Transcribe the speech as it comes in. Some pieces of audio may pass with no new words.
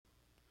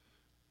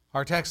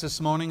Our text this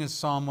morning is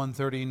Psalm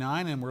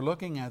 139, and we're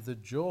looking at the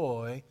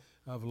joy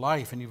of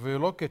life. And if you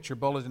look at your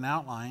bulletin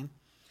outline,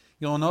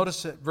 you'll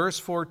notice that verse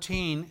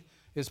 14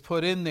 is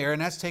put in there,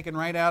 and that's taken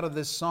right out of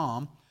this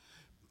psalm.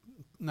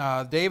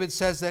 David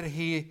says that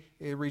he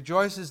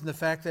rejoices in the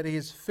fact that he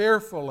is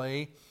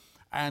fearfully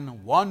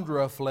and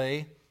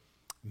wonderfully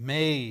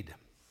made.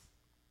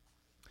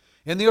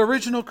 In the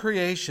original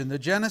creation, the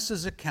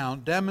Genesis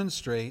account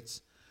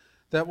demonstrates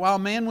that while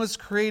man was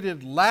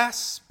created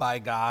last by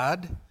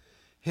God,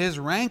 his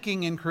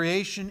ranking in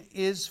creation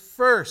is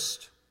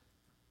first.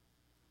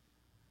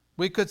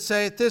 We could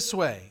say it this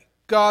way: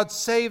 God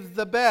saved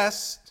the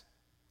best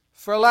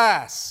for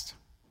last.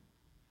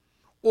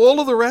 All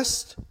of the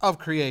rest of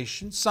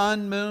creation,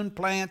 sun, moon,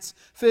 plants,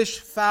 fish,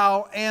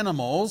 fowl,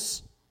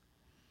 animals,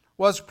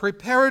 was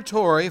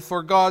preparatory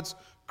for God's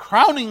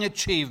crowning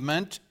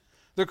achievement,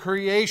 the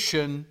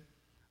creation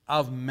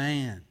of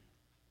man.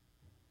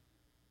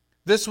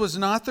 This was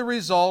not the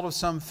result of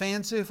some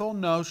fanciful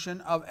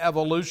notion of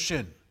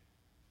evolution.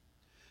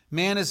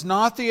 Man is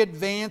not the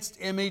advanced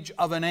image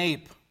of an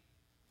ape.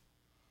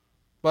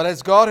 But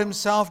as God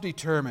Himself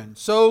determined,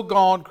 so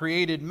God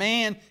created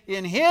man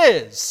in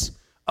His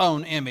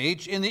own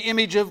image. In the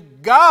image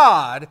of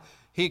God,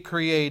 He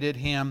created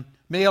him.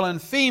 Male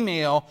and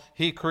female,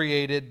 He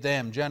created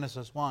them.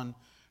 Genesis 1,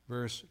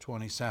 verse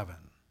 27.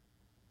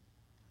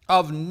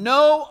 Of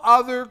no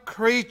other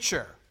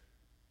creature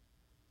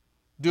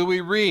do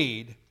we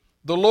read,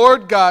 the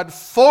Lord God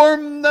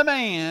formed the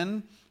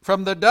man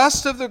from the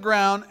dust of the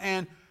ground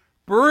and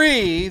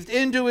breathed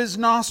into his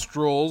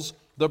nostrils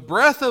the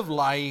breath of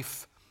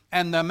life,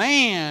 and the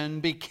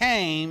man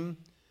became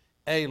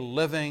a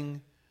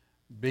living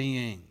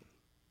being.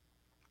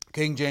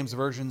 King James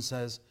Version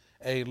says,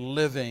 a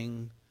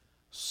living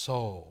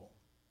soul.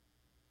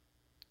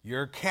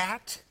 Your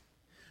cat,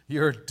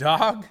 your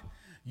dog,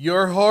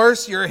 your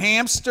horse, your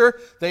hamster,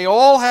 they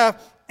all have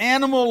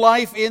animal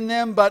life in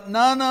them, but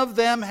none of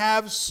them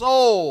have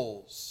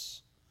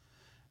souls.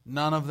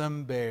 None of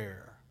them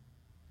bear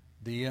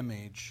the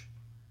image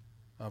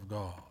of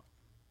God.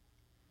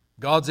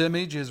 God's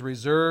image is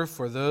reserved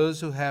for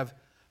those who have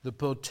the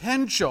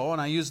potential,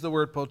 and I use the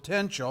word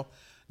potential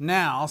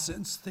now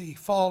since they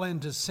fall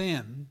into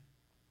sin,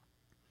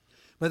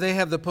 but they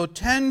have the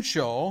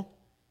potential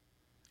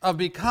of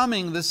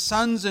becoming the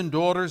sons and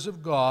daughters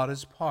of God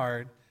as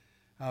part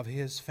of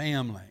His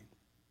family.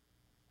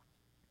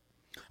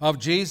 Of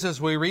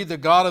Jesus, we read, the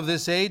God of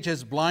this age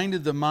has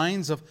blinded the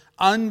minds of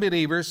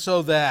unbelievers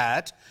so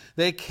that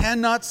they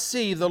cannot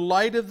see the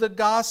light of the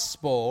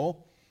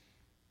gospel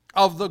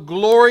of the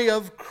glory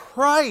of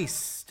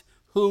Christ,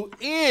 who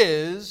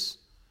is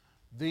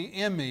the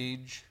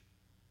image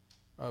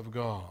of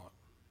God.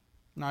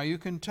 Now you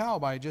can tell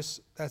by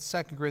that's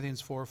 2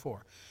 Corinthians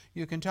 4:4.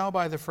 You can tell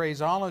by the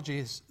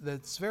phraseology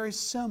that's very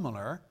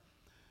similar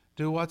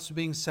to what's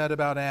being said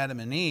about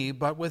Adam and Eve,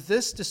 but with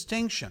this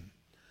distinction.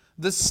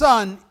 The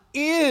Son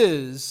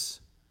is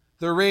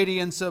the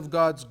radiance of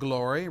God's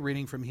glory,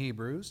 reading from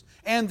Hebrews,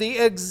 and the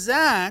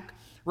exact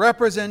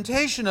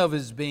representation of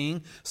His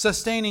being,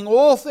 sustaining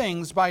all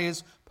things by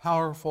His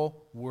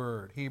powerful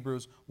word.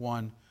 Hebrews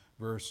 1,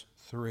 verse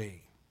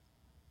 3.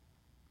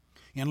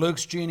 In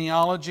Luke's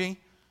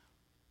genealogy,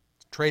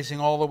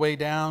 tracing all the way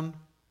down,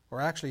 or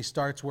actually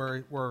starts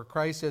where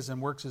Christ is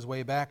and works his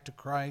way back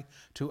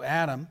to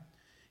Adam,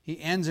 he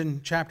ends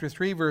in chapter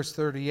 3, verse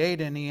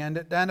 38, and he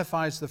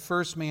identifies the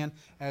first man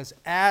as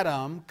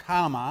Adam,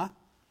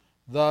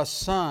 the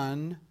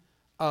Son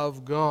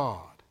of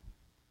God.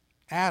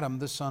 Adam,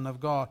 the Son of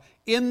God,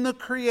 in the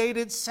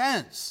created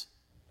sense.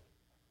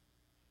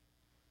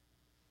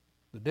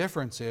 The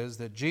difference is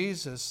that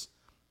Jesus,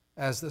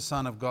 as the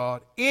Son of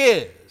God,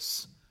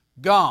 is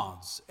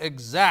God's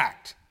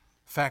exact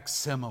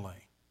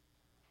facsimile.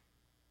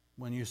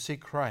 When you see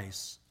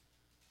Christ,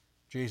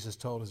 Jesus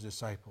told His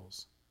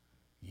disciples,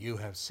 you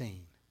have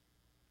seen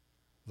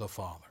the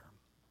Father.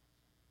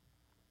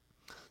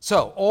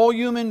 So, all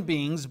human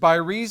beings, by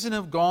reason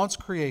of God's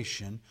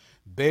creation,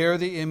 bear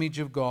the image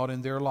of God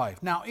in their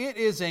life. Now, it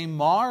is a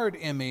marred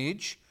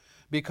image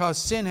because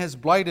sin has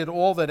blighted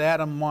all that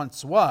Adam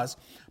once was.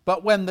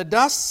 But when the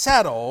dust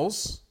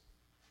settles,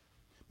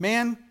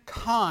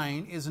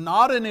 mankind is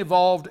not an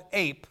evolved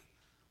ape,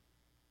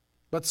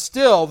 but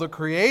still the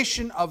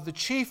creation of the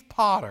chief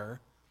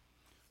potter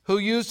who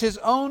used his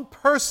own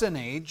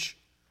personage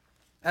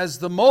as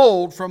the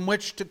mold from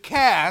which to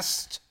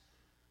cast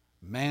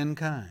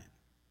mankind.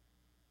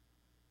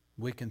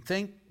 We can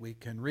think, we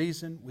can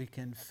reason, we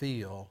can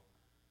feel.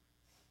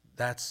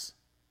 That's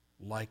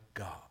like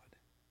God.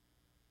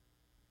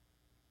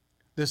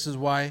 This is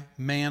why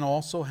man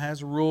also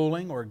has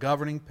ruling or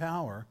governing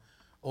power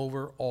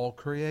over all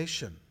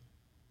creation.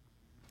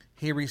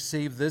 He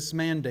received this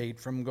mandate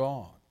from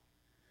God.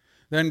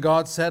 Then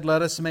God said,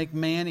 let us make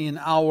man in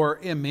our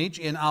image,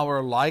 in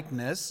our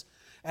likeness,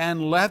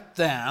 and let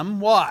them,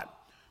 what?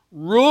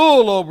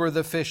 Rule over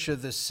the fish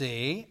of the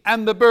sea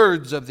and the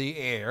birds of the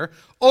air,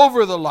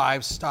 over the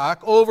livestock,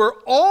 over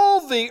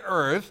all the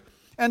earth,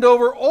 and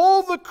over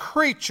all the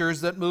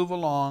creatures that move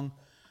along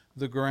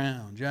the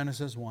ground.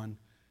 Genesis 1,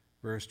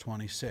 verse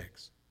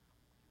 26.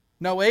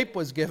 No ape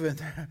was given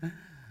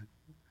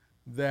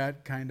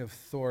that kind of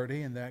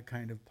authority and that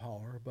kind of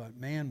power, but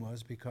man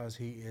was, because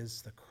he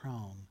is the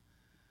crown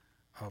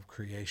of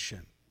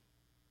creation.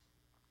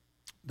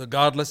 The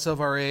godless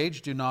of our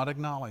age do not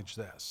acknowledge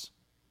this.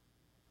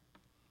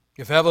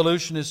 If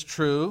evolution is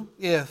true,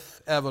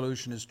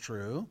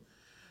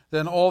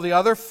 then all the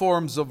other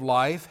forms of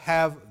life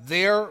have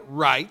their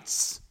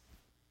rights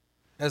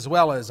as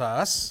well as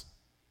us.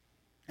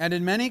 And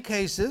in many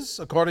cases,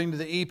 according to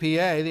the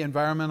EPA, the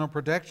Environmental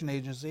Protection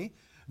Agency,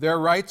 their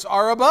rights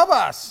are above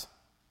us.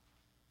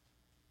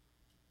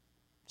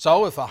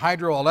 So if a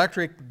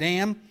hydroelectric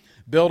dam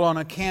built on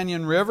a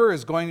canyon river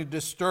is going to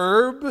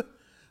disturb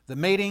the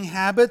mating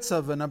habits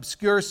of an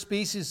obscure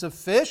species of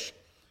fish,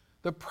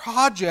 the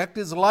project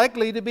is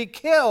likely to be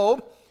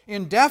killed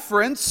in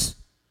deference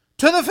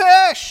to the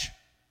fish,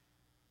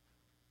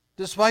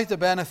 despite the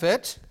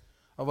benefit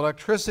of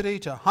electricity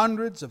to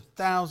hundreds of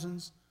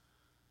thousands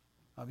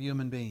of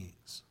human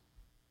beings.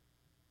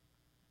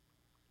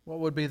 What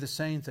would be the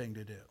sane thing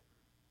to do?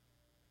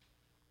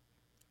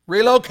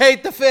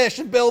 Relocate the fish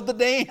and build the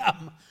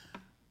dam.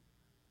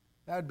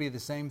 That would be the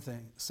sane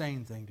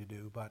thing to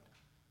do. But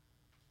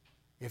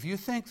if you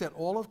think that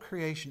all of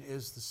creation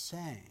is the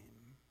same,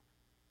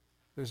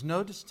 there's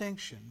no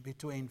distinction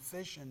between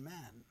fish and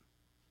men,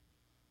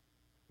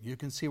 you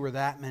can see where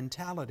that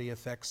mentality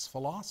affects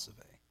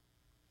philosophy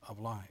of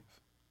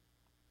life.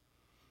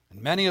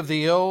 And many of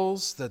the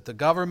ills that the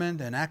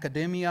government and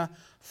academia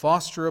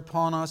foster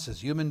upon us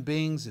as human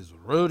beings is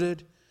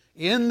rooted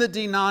in the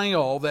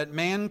denial that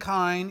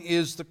mankind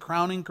is the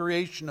crowning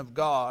creation of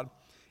God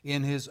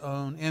in His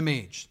own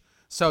image.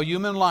 So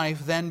human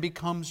life then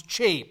becomes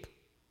cheap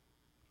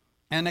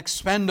and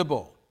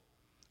expendable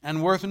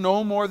and worth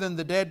no more than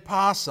the dead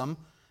possum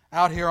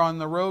out here on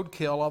the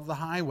roadkill of the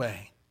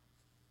highway.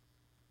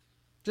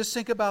 Just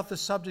think about the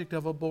subject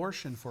of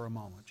abortion for a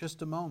moment,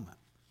 just a moment.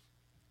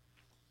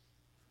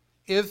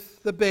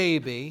 If the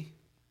baby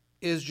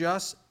is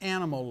just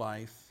animal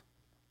life,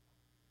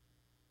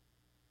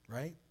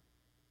 right?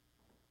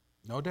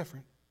 No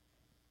different.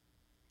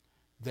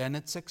 Then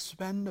it's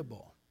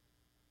expendable.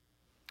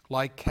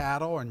 Like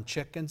cattle and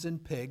chickens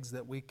and pigs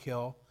that we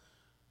kill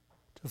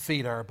to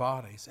feed our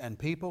bodies. And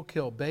people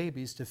kill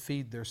babies to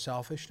feed their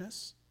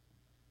selfishness,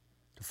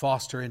 to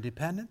foster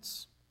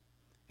independence,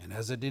 and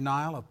as a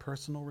denial of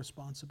personal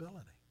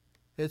responsibility.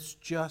 It's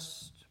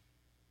just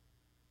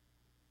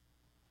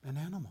an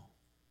animal,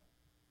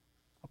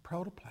 a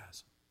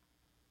protoplasm.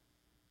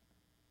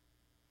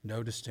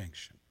 No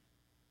distinction.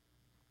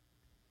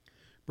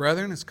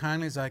 Brethren, as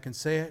kindly as I can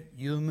say it,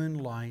 human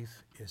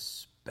life is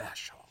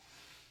special.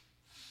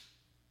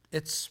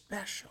 It's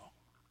special.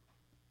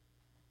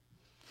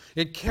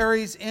 It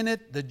carries in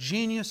it the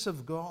genius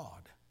of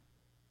God.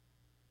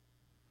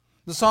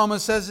 The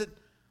psalmist says it,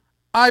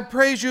 I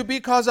praise you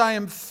because I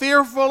am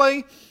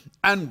fearfully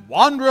and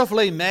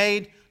wonderfully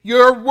made.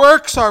 Your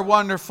works are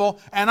wonderful,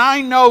 and I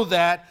know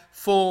that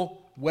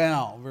full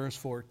well. Verse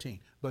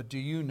 14. But do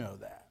you know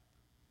that?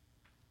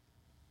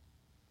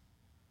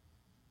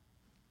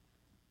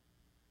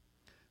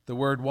 The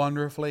word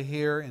wonderfully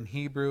here in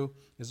Hebrew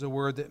is a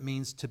word that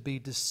means to be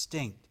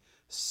distinct,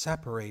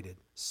 separated,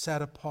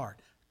 set apart,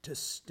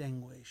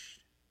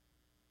 distinguished.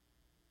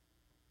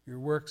 Your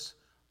works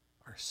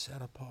are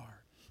set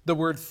apart. The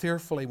word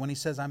fearfully, when he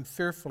says, I'm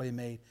fearfully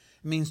made,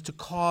 it means to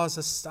cause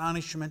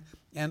astonishment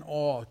and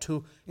awe,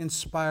 to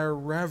inspire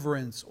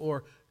reverence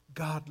or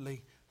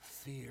godly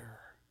fear.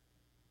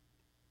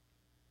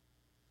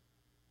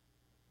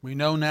 We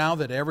know now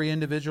that every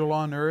individual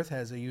on earth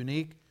has a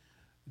unique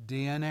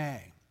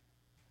DNA.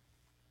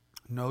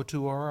 No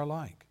two are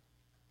alike.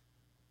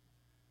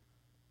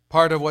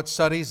 Part of what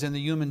studies in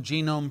the Human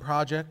Genome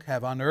Project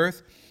have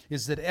unearthed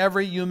is that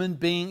every human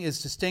being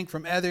is distinct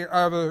from every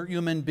other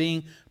human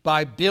being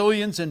by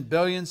billions and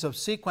billions of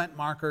sequence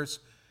markers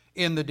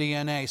in the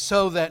DNA,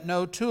 so that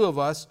no two of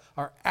us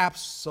are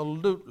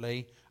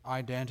absolutely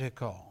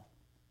identical.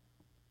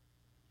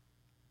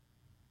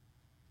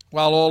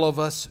 While all of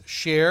us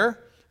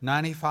share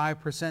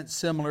 95%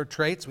 similar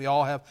traits, we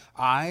all have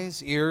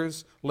eyes,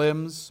 ears,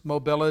 limbs,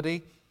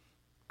 mobility,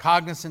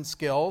 cognizant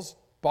skills,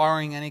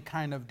 barring any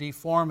kind of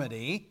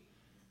deformity.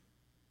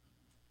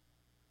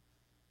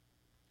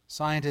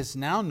 Scientists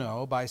now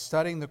know by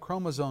studying the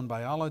chromosome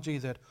biology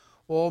that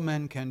all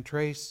men can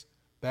trace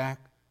back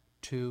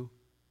to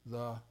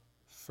the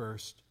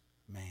first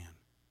man,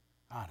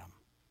 Adam.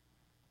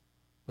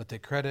 But they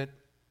credit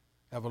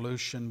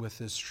evolution with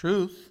this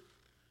truth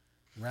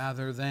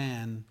rather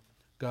than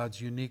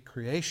God's unique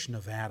creation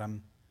of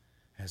Adam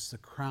as the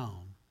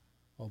crown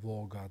of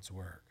all God's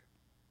work.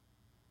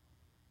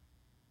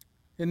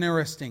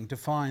 Interesting to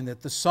find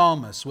that the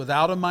psalmist,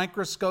 without a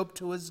microscope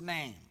to his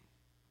name,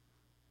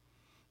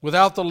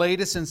 without the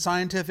latest in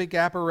scientific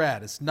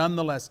apparatus,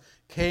 nonetheless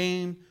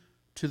came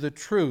to the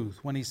truth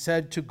when he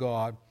said to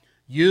God,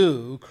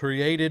 you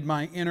created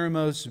my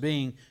innermost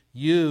being.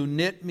 You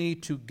knit me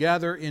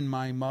together in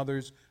my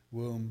mother's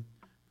womb.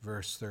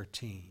 Verse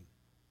 13.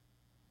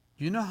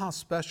 Do you know how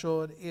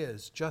special it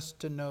is just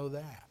to know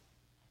that?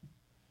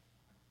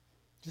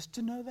 Just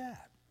to know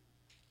that.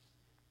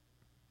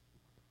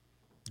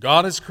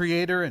 God as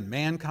creator and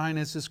mankind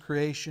as his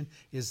creation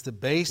is the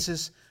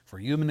basis for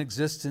human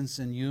existence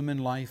and human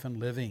life and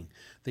living.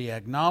 The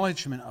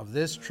acknowledgement of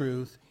this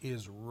truth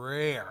is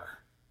rare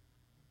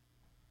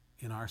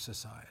in our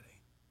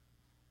society.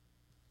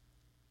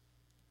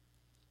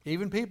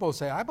 Even people who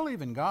say, I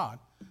believe in God,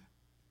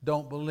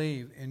 don't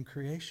believe in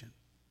creation.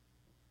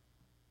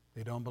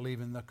 They don't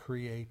believe in the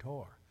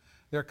Creator.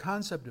 Their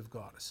concept of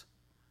God is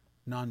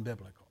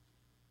non-biblical.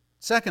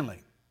 Secondly,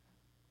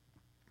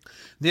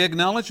 the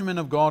acknowledgement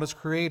of God as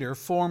Creator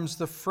forms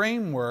the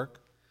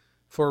framework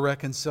for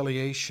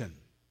reconciliation.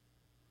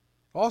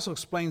 It also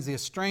explains the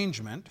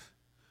estrangement,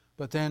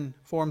 but then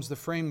forms the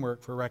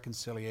framework for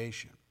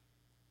reconciliation.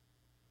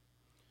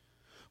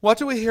 What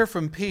do we hear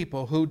from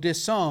people who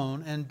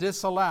disown and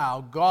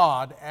disallow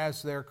God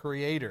as their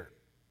Creator?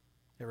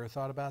 Ever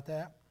thought about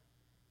that?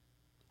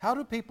 How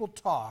do people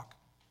talk?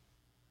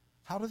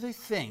 How do they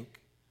think?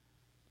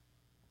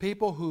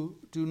 People who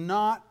do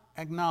not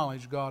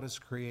acknowledge God as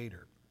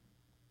Creator.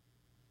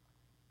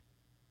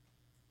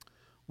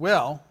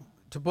 Well,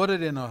 to put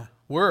it in a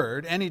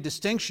word, any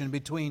distinction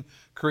between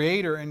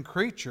Creator and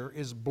creature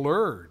is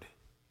blurred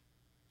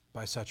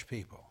by such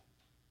people.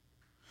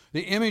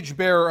 The image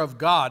bearer of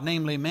God,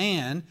 namely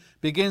man,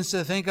 begins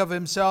to think of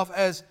himself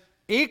as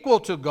equal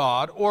to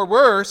God, or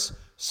worse,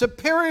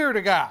 superior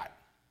to God.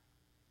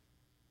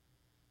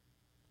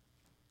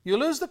 You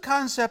lose the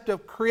concept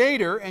of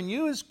creator and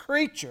you as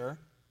creature,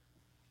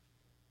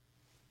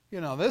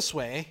 this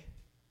way,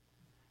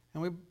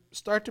 and we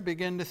start to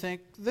begin to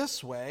think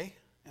this way,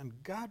 and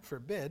God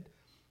forbid,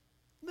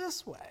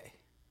 this way,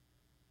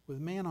 with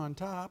man on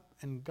top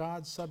and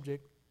God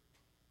subject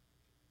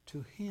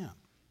to him.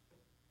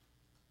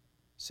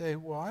 Say,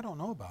 well, I don't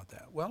know about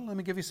that. Well, let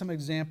me give you some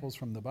examples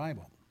from the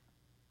Bible.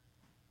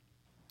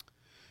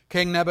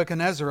 King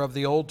Nebuchadnezzar of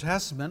the Old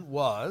Testament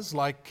was,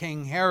 like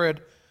King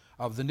Herod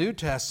of the New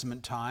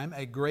Testament time,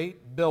 a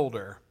great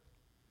builder.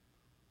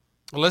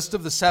 A list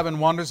of the 7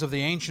 wonders of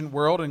the ancient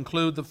world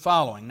include the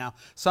following. Now,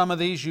 some of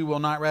these you will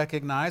not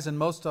recognize, and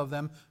most of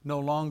them no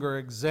longer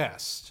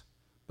exist,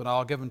 but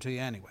I'll give them to you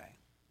anyway.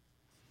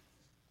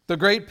 The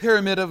Great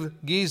Pyramid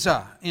of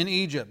Giza in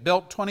Egypt,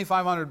 built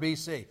 2500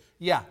 BC.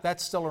 Yeah,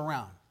 that's still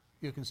around.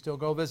 You can still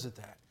go visit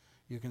that.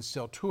 You can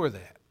still tour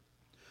that.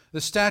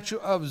 The statue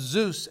of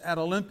Zeus at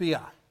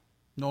Olympia,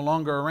 no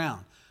longer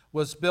around,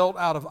 was built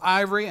out of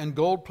ivory and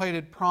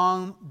gold-plated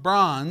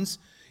bronze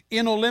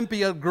in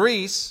Olympia,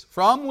 Greece,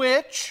 from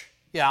which,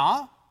 you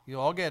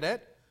all get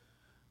it,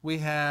 we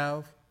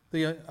have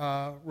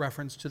the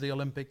reference to the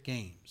Olympic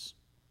Games.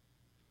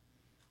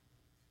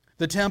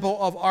 The Temple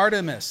of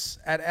Artemis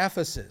at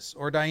Ephesus,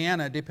 or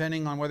Diana,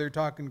 depending on whether you're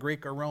talking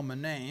Greek or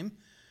Roman name.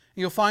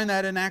 You'll find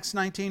that in Acts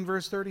 19,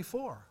 verse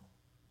 34,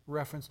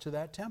 reference to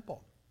that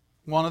temple.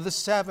 One of the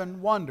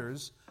 7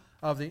 wonders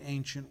of the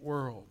ancient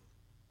world.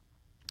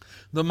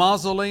 The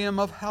mausoleum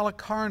of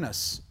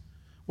Halicarnassus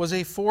was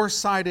a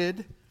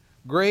 4-sided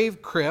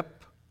grave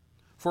crypt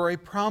for a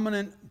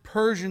prominent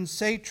Persian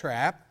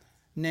satrap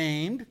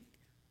named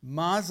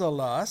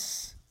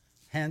Mausolus,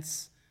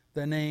 hence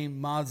the name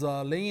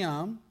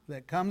mausoleum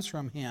that comes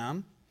from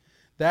him.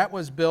 That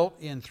was built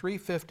in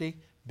 350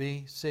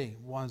 BC,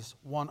 was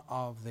one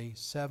of the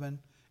 7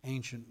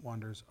 ancient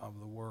wonders of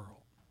the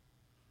world.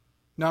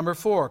 Number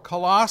 4,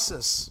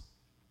 Colossus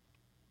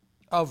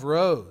of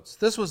Rhodes.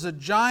 This was a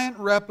giant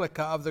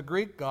replica of the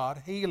Greek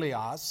god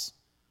Helios,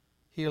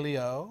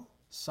 Helio,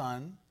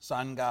 sun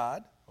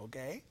god,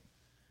 okay?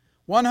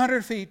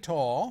 100 feet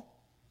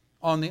tall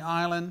on the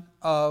island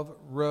of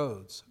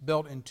Rhodes,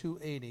 built in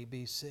 280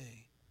 BC.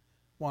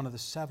 One of the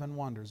 7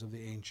 wonders of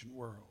the ancient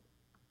world.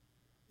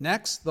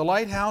 Next, the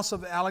Lighthouse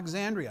of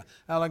Alexandria,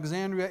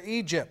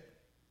 Egypt.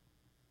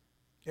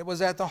 It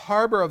was at the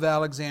harbor of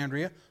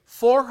Alexandria,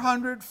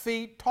 400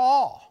 feet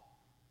tall.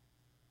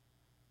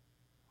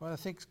 Well, I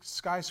think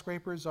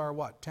skyscrapers are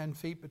 10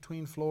 feet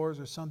between floors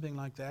or something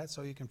like that,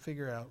 so you can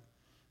figure out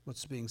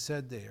what's being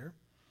said there.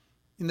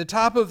 In the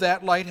top of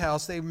that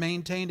lighthouse, they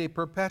maintained a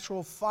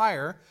perpetual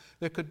fire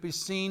that could be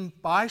seen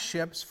by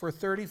ships for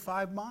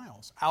 35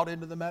 miles out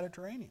into the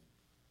Mediterranean.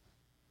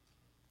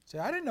 See,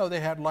 I didn't know they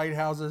had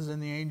lighthouses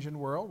in the ancient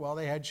world. Well,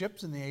 they had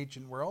ships in the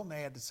ancient world, and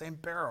they had the same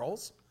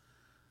perils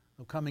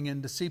of coming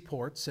into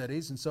seaport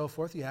cities and so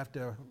forth. You have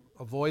to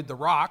avoid the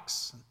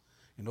rocks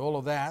and all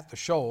of that, the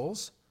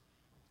shoals.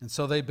 And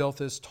so they built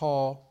this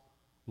tall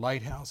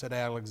lighthouse at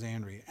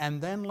Alexandria. And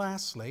then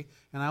lastly,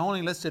 and I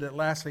only listed it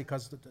lastly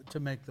because to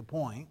make the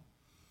point,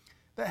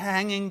 the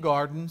Hanging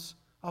Gardens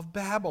of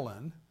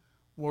Babylon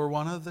were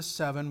one of the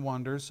 7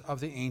 wonders of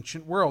the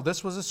ancient world.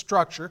 This was a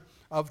structure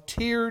of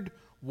tiered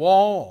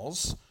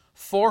walls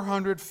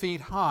 400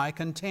 feet high,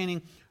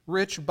 containing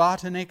rich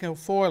botanical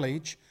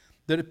foliage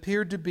that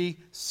appeared to be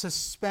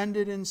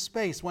suspended in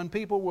space. When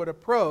people would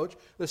approach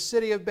the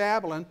city of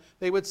Babylon,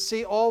 they would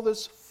see all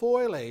this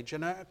foliage.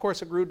 And of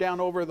course, it grew down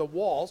over the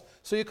walls,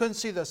 so you couldn't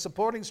see the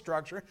supporting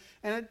structure.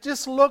 And it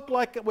just looked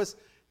like it was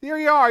Here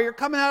you are, you're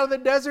coming out of the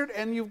desert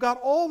and you've got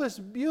all this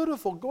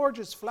beautiful,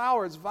 gorgeous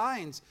flowers,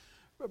 vines,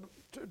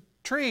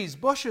 trees,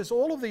 bushes,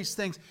 all of these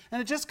things. And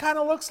it just kind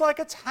of looks like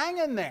it's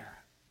hanging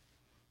there.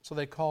 So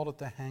they called it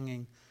the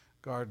Hanging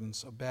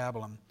Gardens of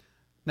Babylon.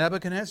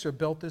 Nebuchadnezzar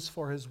built this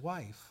for his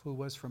wife, who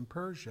was from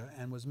Persia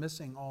and was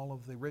missing all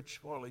of the rich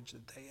foliage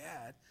that they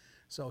had.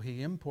 So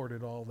he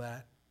imported all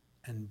that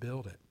and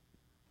built it.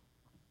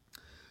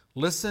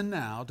 Listen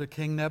now to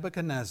King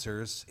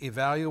Nebuchadnezzar's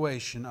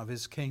evaluation of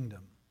his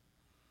kingdom.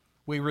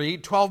 We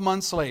read 12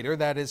 months later,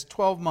 that is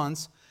 12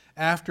 months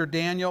after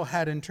Daniel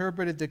had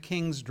interpreted the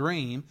king's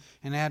dream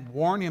and had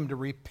warned him to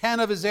repent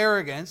of his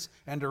arrogance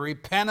and to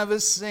repent of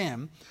his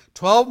sin.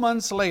 12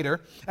 months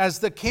later, as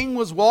the king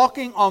was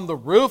walking on the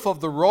roof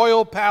of the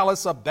royal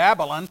palace of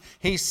Babylon,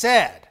 he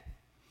said,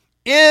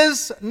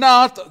 "Is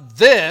not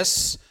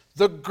this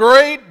the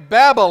great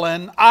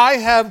Babylon I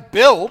have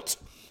built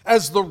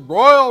as the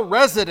royal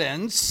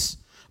residence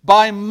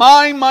by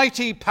my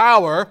mighty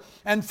power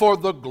and for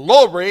the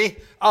glory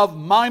of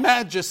my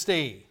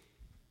majesty?"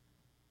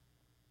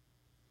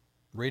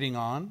 Reading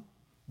on,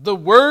 the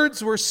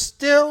words were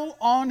still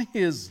on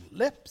his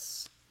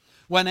lips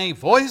when a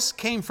voice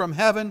came from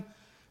heaven,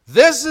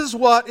 "This is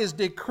what is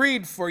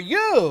decreed for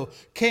you,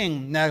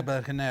 King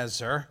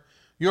Nebuchadnezzar.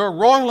 Your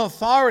royal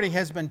authority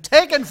has been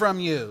taken from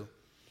you.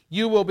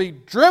 You will be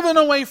driven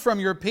away from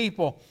your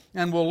people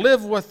and will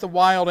live with the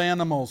wild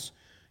animals.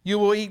 You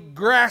will eat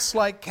grass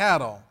like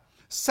cattle.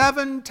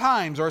 7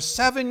 times or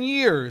 7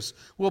 years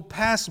will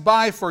pass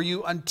by for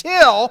you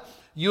until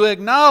you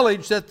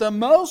acknowledge that the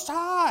Most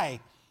High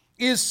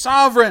is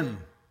sovereign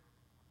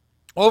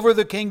over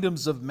the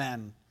kingdoms of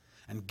men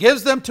and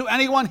gives them to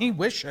anyone he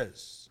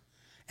wishes."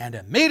 And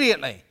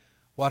immediately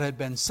what had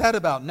been said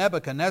about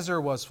Nebuchadnezzar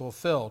was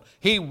fulfilled.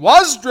 He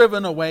was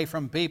driven away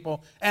from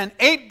people and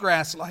ate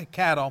grass like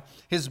cattle.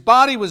 His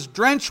body was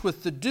drenched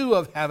with the dew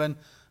of heaven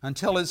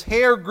until his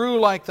hair grew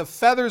like the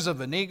feathers of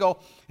an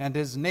eagle and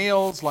his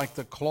nails like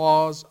the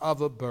claws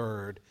of a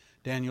bird.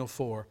 Daniel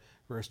 4,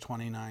 verse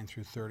 29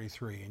 through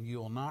 33. And you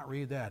will not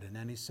read that in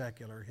any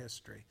secular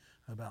history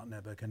about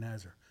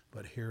Nebuchadnezzar,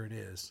 but here it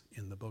is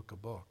in the book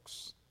of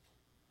books.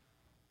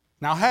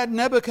 Now, had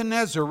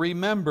Nebuchadnezzar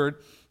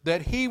remembered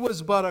that he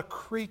was but a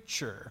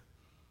creature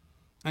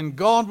and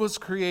God was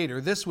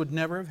creator, this would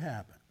never have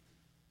happened.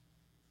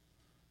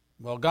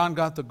 Well, God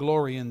got the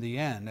glory in the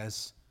end,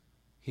 as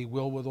he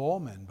will with all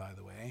men, by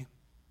the way.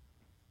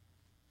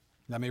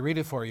 Let me read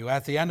it for you.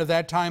 "At the end of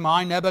that time,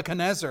 I,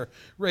 Nebuchadnezzar,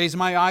 raised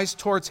my eyes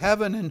towards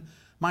heaven, and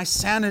my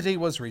sanity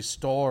was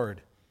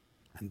restored.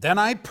 And then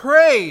I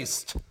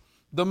praised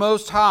the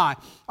Most High.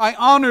 I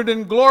honored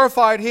and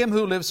glorified him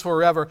who lives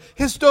forever.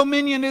 His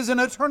dominion is an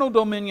eternal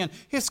dominion.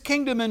 His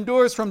kingdom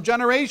endures from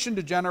generation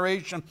to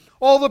generation.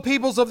 All the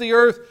peoples of the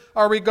earth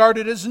are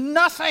regarded as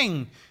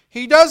nothing.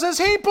 He does as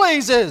he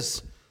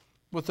pleases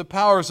with the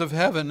powers of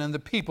heaven and the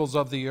peoples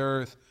of the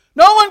earth.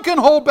 No one can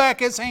hold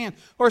back his hand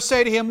or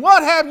say to him,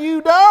 'What have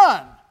you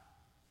done?'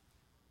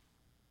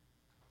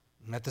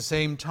 And at the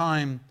same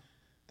time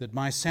that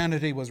my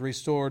sanity was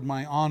restored,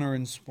 my honor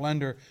and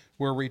splendor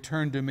were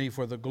returned to me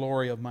for the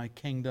glory of my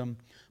kingdom.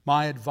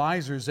 My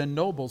advisors and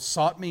nobles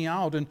sought me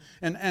out,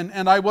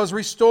 and I was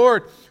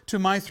restored to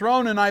my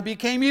throne, and I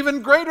became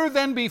even greater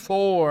than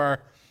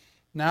before.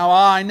 Now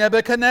I,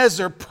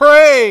 Nebuchadnezzar,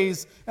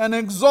 praise and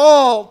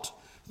exalt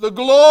the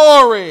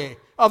glory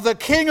of the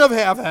King of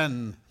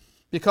heaven,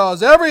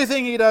 because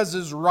everything he does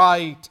is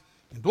right,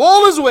 and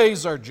all his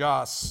ways are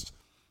just.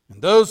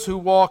 And those who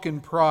walk in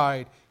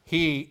pride,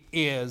 he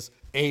is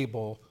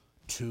able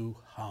to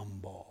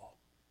humble."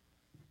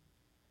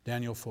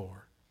 Daniel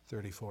 4,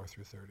 34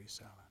 through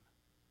 37.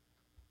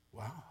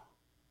 Wow.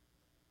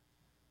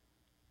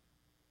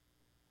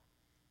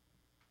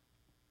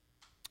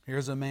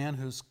 Here's a man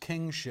whose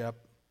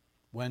kingship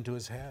went to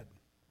his head.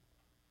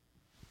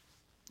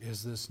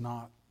 Is this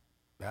not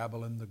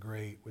Babylon the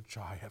Great, which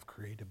I have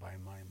created by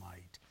my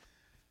might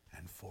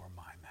and for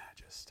my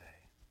majesty?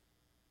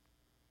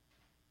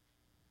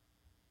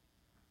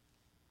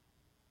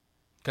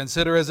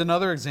 Consider as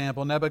another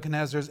example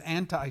Nebuchadnezzar's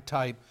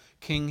antitype,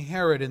 King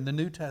Herod in the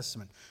New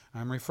Testament.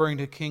 I'm referring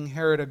to King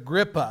Herod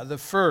Agrippa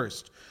I,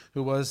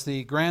 who was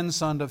the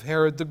grandson of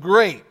Herod the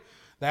Great,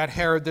 that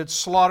Herod that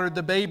slaughtered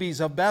the babies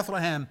of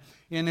Bethlehem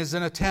in his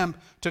attempt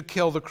to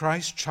kill the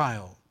Christ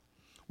child.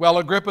 Well,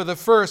 Agrippa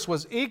I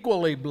was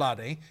equally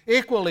bloody,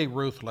 equally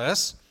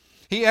ruthless.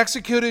 He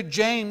executed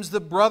James,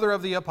 the brother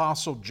of the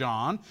Apostle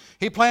John.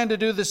 He planned to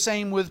do the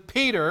same with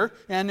Peter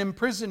and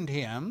imprisoned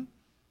him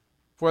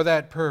for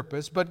that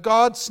purpose. But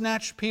God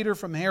snatched Peter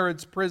from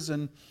Herod's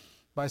prison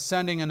by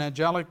sending an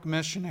angelic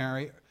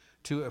missionary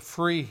to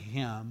free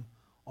him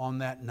on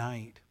that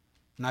night.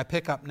 And I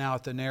pick up now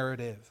at the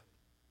narrative.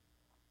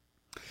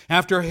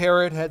 After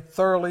Herod had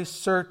thoroughly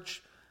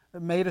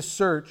made a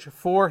search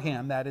for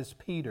him, that is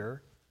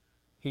Peter,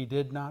 he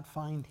did not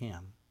find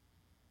him.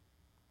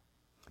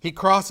 He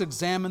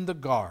cross-examined the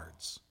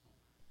guards.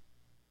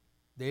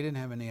 They didn't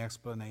have any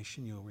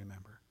explanation, you'll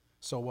remember.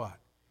 So what?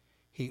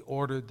 He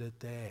ordered that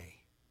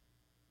they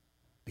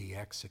be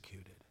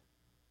executed.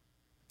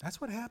 That's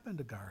what happened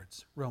to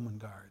guards, Roman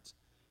guards.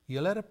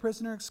 You let a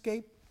prisoner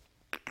escape,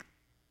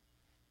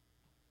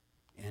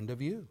 end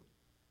of you.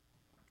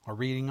 Or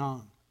reading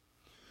on.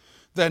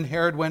 Then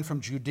Herod went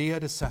from Judea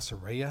to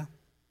Caesarea.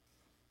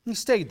 He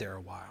stayed there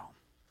a while.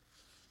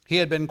 He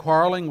had been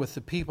quarreling with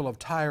the people of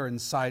Tyre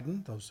and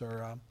Sidon. Those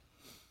are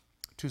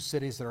two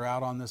cities that are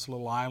out on this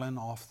little island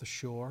off the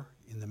shore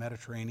in the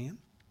Mediterranean.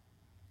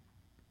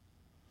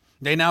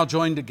 They now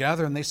joined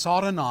together and they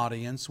sought an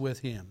audience with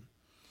him.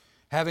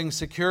 Having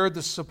secured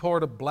the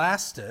support of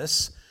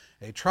Blastus,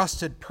 a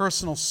trusted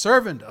personal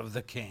servant of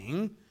the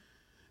king,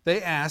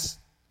 they asked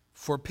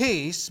for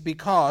peace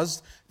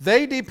because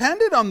they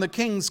depended on the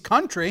king's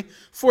country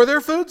for their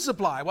food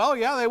supply. Well,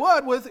 yeah, they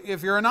would.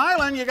 If you're an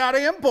island, you got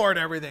to import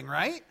everything,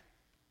 right?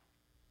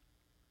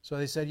 So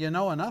they said,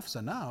 enough's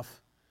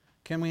enough.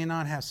 Can we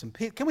not have some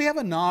peace? Can we have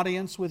an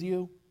audience with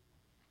you?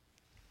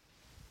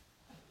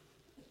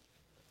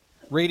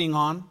 Reading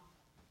on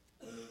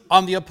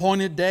the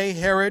appointed day,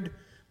 Herod,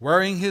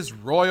 wearing his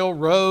royal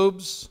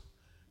robes,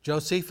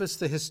 Josephus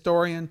the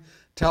historian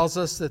tells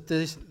us that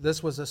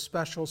this was a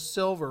special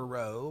silver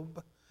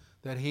robe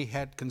that he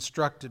had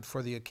constructed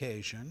for the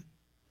occasion,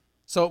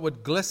 so it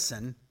would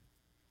glisten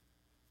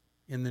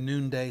in the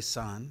noonday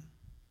sun.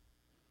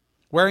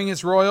 Wearing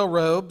his royal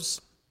robes,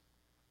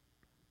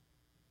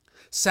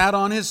 sat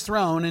on his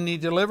throne, and he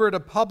delivered a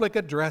public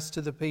address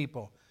to the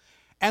people.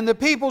 And the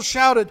people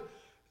shouted,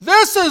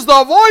 "This is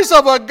the voice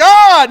of a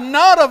God,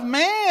 not of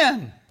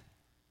man."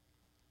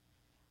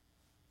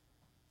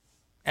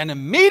 And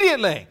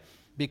immediately,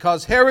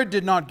 because Herod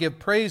did not give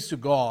praise to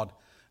God,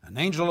 an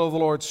angel of the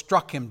Lord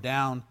struck him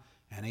down,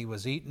 and he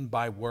was eaten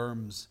by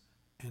worms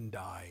and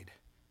died.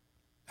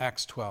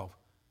 Acts 12,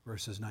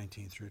 verses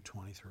 19 through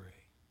 23.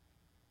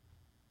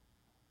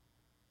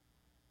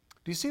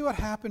 Do you see what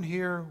happened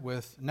here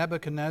with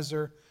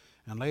Nebuchadnezzar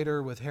and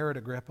later with Herod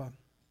Agrippa?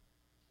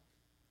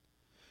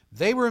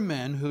 They were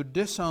men who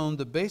disowned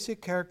the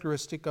basic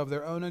characteristic of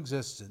their own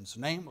existence,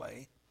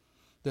 namely,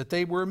 that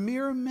they were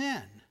mere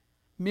men,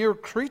 mere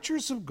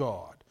creatures of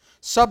God,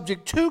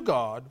 subject to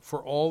God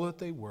for all that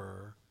they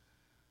were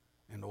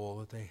and all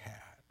that they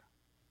had.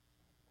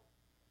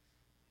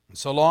 And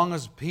so long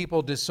as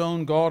people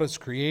disown God as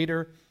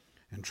creator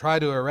and try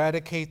to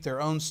eradicate their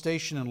own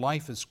station in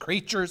life as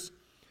creatures,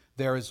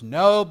 there is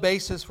no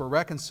basis for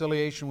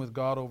reconciliation with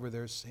God over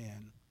their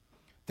sin.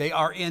 They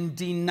are in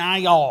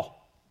denial.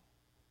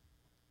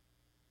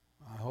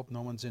 I hope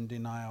no one's in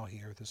denial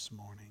here this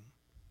morning.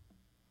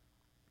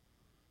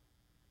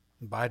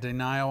 By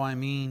denial, I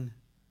mean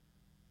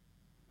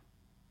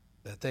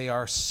that they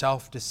are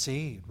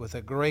self-deceived with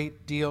a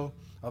great deal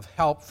of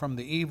help from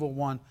the evil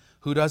one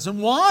who doesn't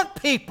want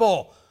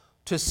people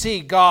to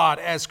see God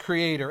as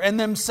creator and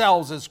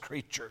themselves as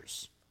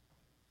creatures.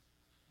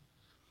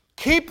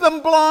 Keep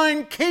them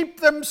blind,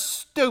 keep them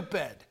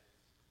stupid.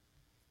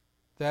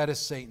 That is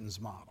Satan's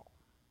model.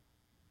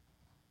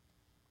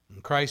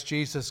 And Christ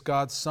Jesus,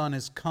 God's Son,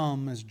 has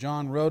come, as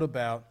John wrote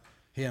about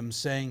him,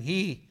 saying,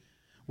 He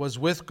was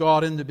with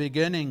God in the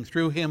beginning.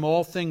 Through him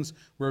all things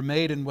were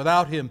made, and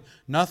without him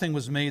nothing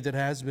was made that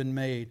has been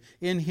made.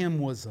 In him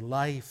was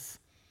life,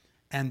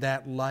 and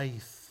that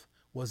life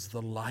was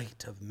the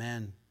light of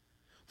men.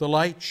 The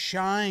light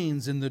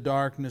shines in the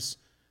darkness,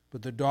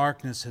 but the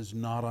darkness has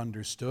not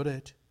understood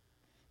it.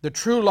 The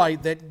true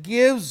light that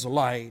gives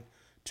light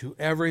to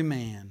every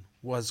man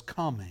was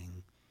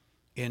coming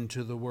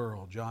into the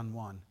world. John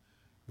 1,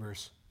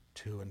 verse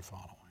 2 and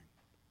following.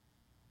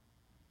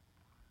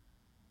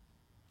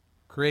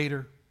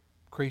 Creator,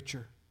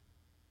 creature,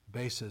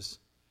 basis,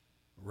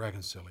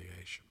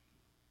 reconciliation.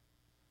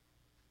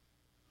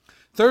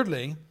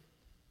 Thirdly,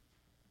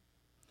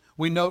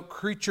 we note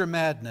creature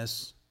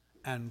madness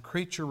and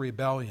creature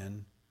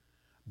rebellion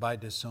by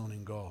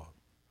disowning God.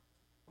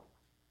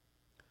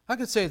 I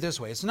could say it this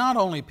way. It's not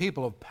only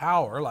people of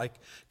power like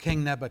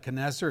King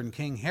Nebuchadnezzar and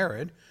King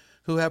Herod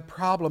who have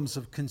problems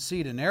of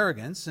conceit and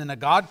arrogance and a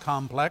God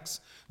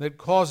complex that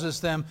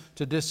causes them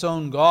to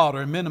disown God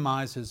or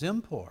minimize His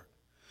import.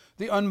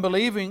 The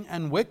unbelieving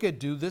and wicked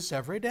do this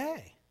every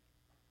day.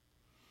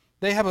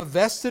 They have a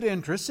vested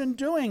interest in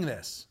doing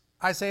this.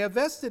 I say a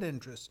vested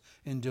interest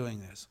in doing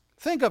this.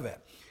 Think of it.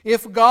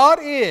 If God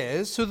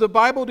is, who the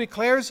Bible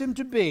declares Him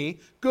to be,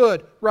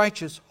 good,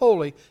 righteous,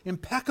 holy,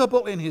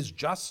 impeccable in His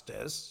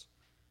justice,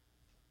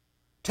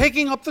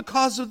 taking up the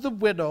cause of the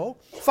widow,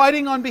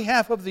 fighting on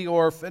behalf of the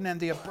orphan and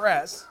the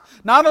oppressed,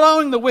 not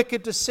allowing the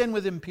wicked to sin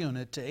with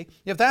impunity,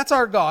 if that's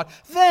our God,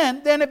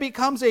 then it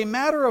becomes a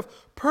matter of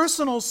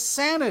personal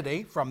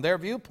sanity, from their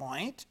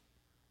viewpoint,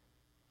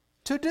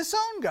 to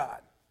disown God.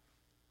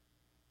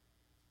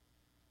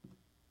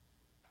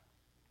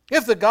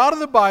 If the God of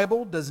the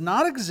Bible does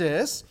not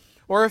exist,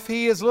 or if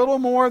He is little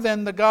more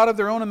than the God of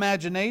their own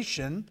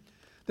imagination,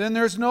 then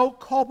there's no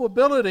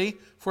culpability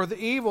for the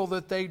evil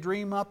that they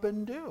dream up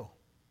and do.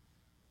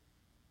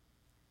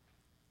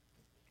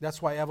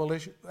 That's why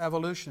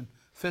evolution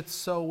fits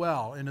so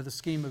well into the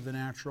scheme of the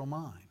natural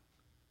mind.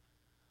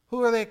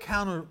 Who are they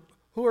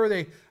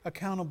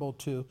accountable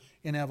to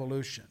in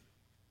evolution?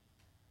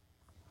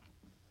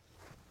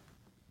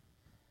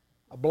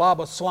 a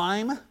blob of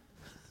slime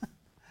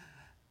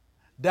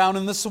down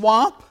in the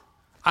swamp?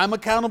 I'm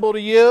accountable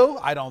to you?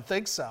 I don't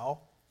think so.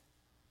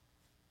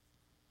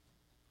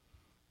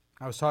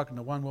 I was talking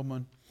to one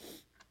woman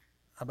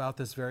about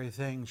this very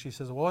thing. She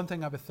says, well, one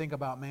thing I would think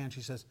about man,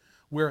 she says,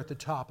 we're at the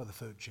top of the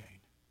food chain.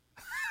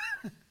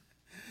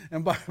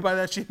 And by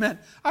that she meant,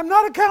 I'm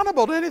not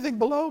accountable to anything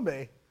below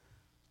me.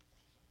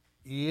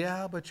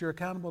 Yeah, but you're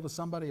accountable to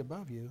somebody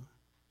above you.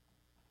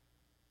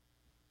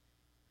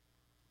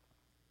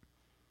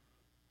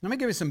 Let me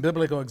give you some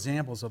biblical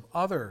examples of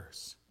other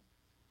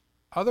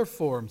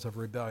forms of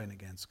rebellion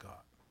against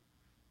God.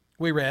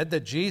 We read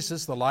that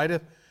Jesus, the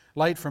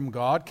light from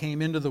God,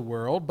 came into the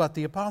world, but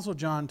the Apostle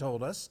John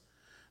told us,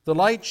 the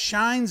light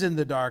shines in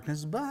the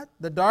darkness, but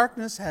the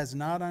darkness has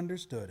not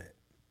understood it.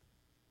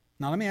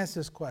 Now let me ask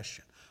this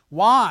question.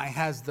 Why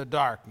has the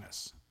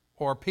darkness,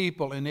 or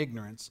people in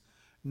ignorance,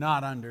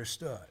 not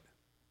understood?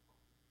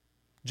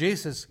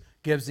 Jesus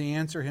gives the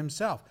answer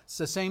himself. It's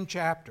the same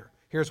chapter.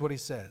 Here's what he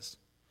says.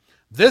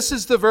 This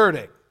is the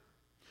verdict.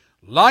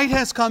 Light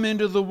has come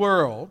into the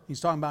world.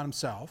 He's talking about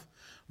himself.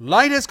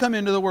 Light has come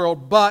into the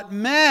world, but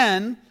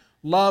men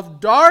love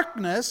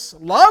darkness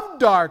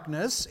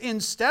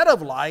instead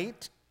of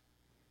light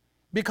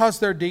because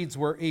their deeds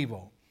were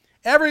evil.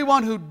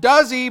 Everyone who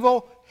does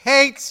evil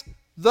hates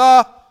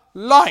the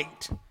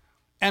light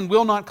and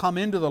will not come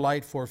into the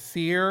light for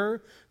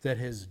fear that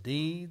his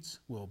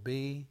deeds will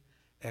be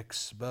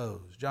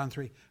exposed. John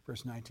 3,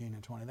 verse 19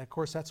 and 20. Of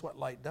course, that's what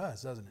light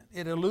does, doesn't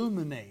it? It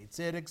illuminates,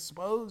 it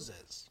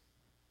exposes.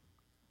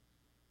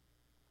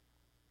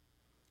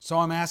 So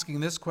I'm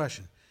asking this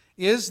question.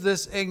 Is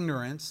this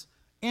ignorance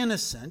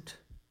innocent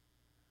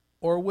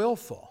or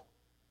willful?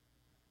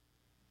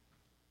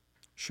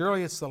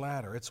 Surely it's the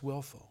latter. It's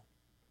willful.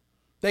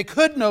 They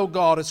could know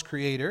God as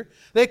Creator.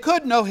 They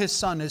could know His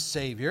Son as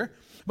Savior.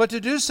 But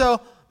to do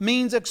so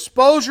means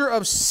exposure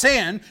of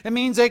sin. It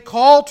means a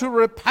call to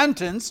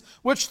repentance,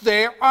 which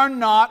they are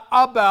not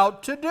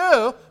about to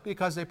do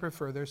because they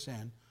prefer their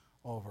sin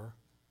over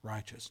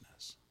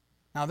righteousness.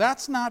 Now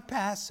that's not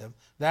passive.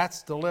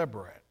 That's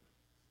deliberate.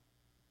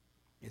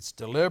 It's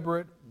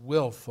deliberate,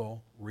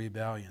 willful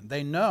rebellion.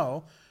 They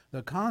know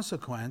the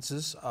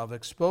consequences of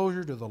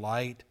exposure to the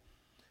light,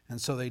 and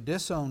so they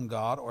disown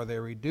God, or they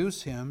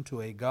reduce Him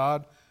to a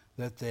God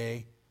that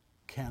they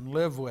can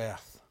live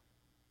with.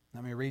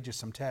 Let me read you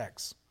some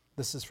text.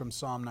 This is from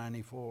Psalm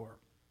 94.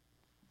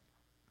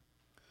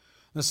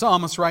 The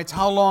psalmist writes,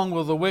 how long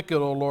will the wicked,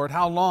 O Lord,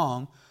 how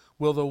long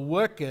will the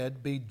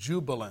wicked be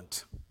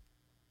jubilant?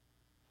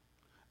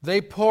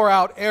 They pour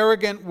out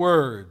arrogant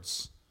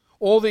words.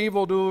 All the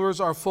evildoers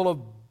are full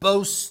of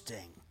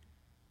boasting.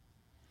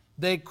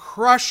 They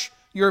crush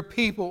your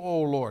people,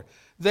 O Lord.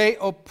 They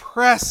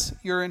oppress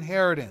your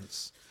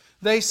inheritance.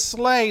 They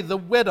slay the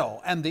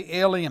widow and the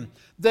alien.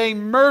 They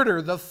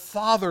murder the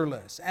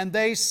fatherless. And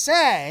they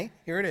say,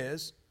 here it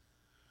is,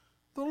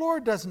 the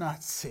Lord does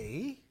not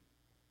see.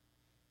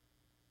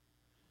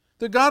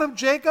 The God of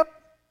Jacob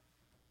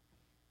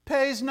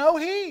pays no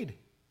heed.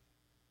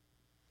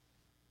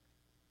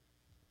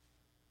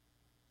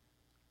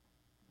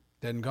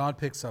 Then God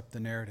picks up the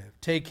narrative.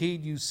 Take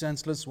heed, you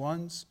senseless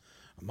ones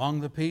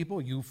among the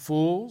people, you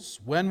fools.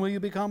 When will you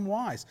become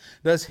wise?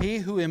 Does he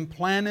who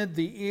implanted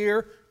the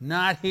ear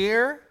not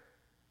hear?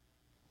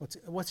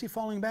 What's he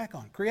falling back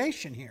on?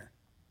 Creation here.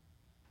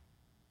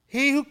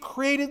 He who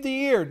created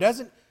the ear,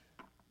 doesn't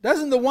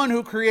the one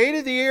who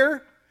created the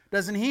ear,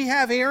 doesn't he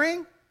have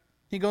hearing?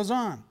 He goes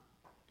on.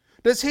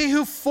 Does he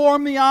who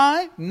formed the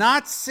eye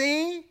not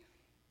see?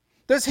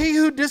 Does he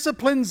who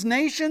disciplines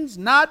nations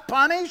not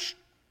punish?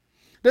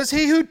 Does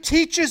he who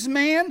teaches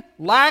man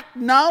lack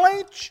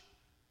knowledge?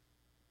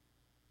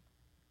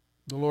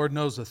 The Lord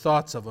knows the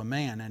thoughts of a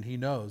man, and He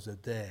knows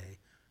that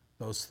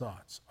those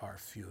thoughts are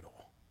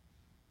futile.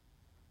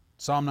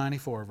 Psalm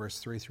 94, verse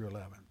 3 through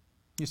 11.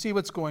 You see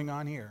what's going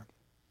on here.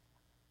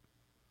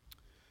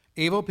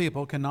 Evil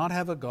people cannot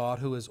have a God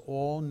who is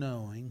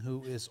all-knowing,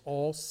 who is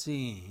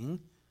all-seeing,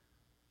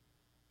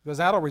 because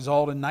that'll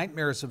result in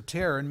nightmares of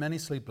terror and many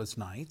sleepless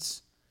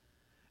nights.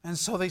 And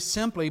so they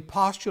simply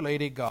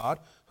postulate a God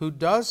who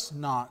does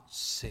not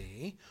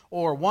see,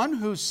 or one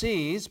who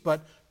sees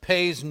but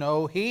pays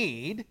no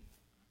heed.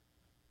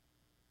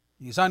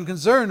 He's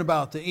unconcerned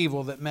about the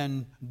evil that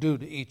men do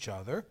to each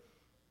other.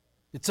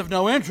 It's of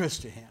no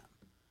interest to Him.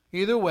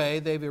 Either way,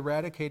 they've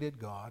eradicated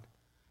God,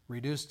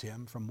 reduced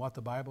Him from what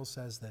the Bible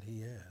says that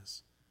He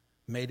is,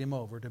 made Him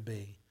over to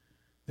be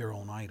their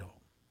own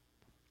idol.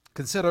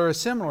 Consider a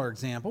similar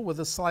example with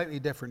a slightly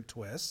different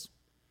twist.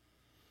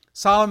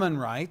 Solomon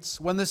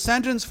writes, when the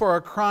sentence for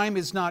a crime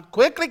is not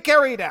quickly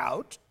carried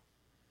out,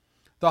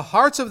 the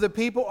hearts of the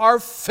people are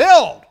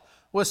filled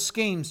with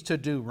schemes to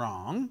do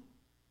wrong.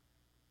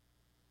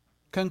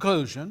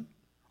 Conclusion,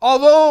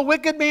 although a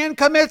wicked man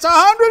commits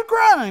 100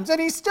 crimes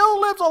and he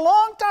still lives a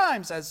long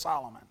time, says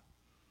Solomon,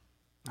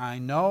 I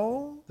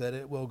know that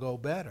it will go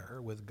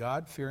better with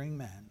God-fearing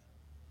men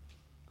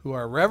who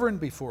are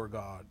reverent before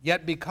God.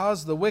 Yet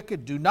because the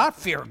wicked do not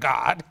fear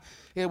God,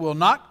 it will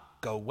not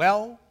go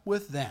well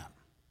with them.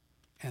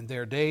 and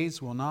their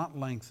days will not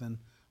lengthen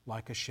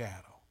like a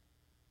shadow.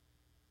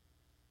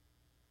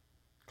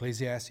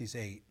 Ecclesiastes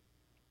 8,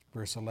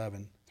 verse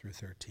 11 through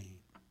 13.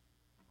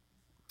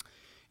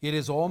 It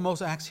is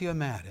almost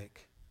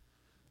axiomatic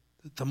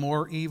that the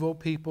more evil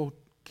people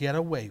get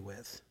away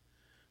with,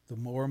 the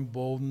more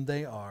emboldened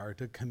they are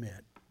to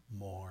commit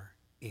more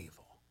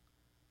evil.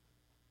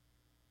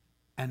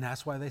 And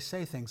that's why they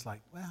say things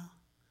like, well,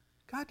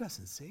 God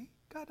doesn't see,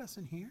 God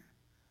doesn't hear,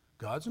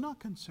 God's not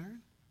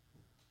concerned.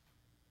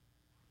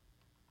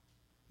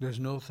 There's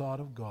no thought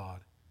of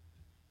God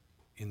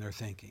in their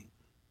thinking.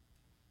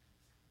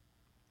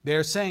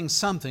 They're saying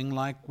something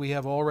like we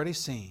have already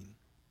seen.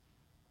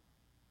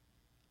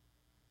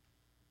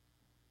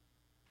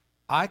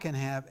 I can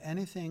have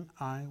anything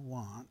I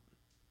want,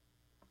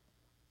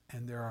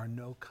 and there are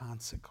no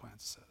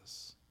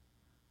consequences.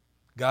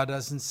 God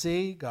doesn't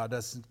see, God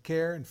doesn't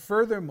care, and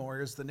furthermore,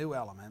 here's the new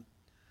element,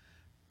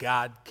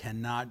 God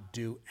cannot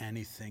do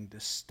anything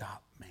to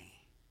stop me.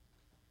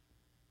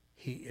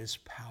 He is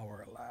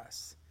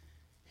powerless.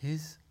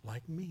 He's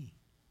like me.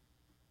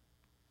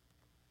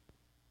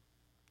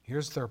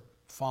 Here's their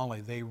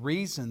folly. They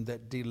reason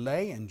that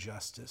delay in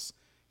justice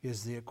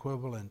is the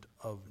equivalent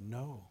of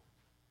no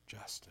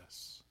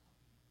justice.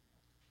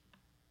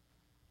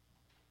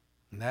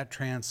 And that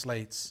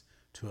translates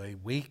to a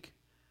weak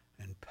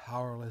and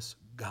powerless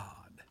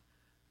God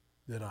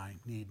that I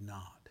need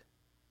not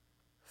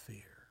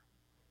fear.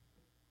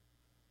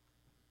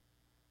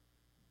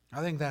 I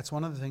think that's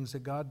one of the things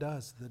that God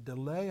does. The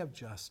delay of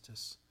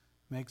justice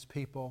makes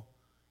people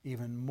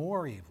even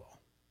more evil.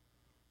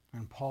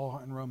 And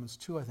Paul in Romans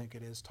 2, I think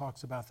it is,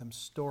 talks about them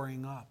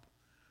storing up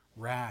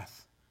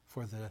wrath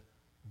for the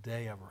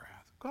day of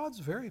wrath. God's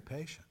very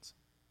patient.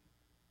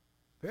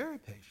 Very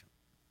patient.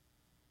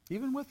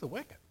 Even with the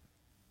wicked.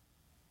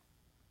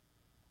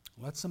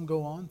 Lets them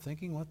go on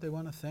thinking what they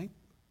want to think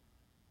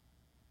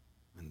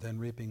and then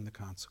reaping the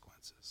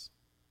consequences.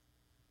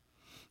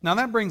 Now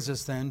that brings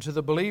us then to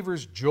the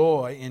believer's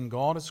joy in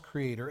God as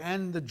Creator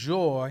and the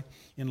joy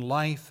in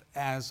life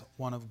as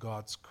one of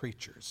God's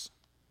creatures.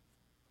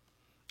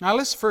 Now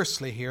let's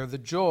firstly hear the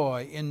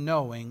joy in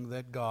knowing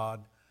that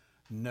God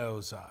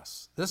knows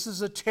us. This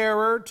is a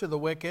terror to the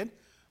wicked,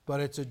 but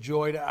it's a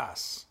joy to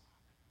us.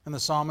 And the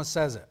psalmist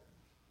says it.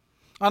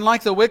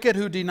 Unlike the wicked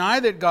who deny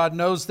that God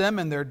knows them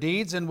and their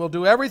deeds and will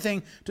do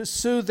everything to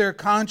soothe their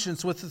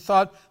conscience with the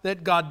thought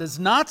that God does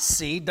not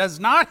see, does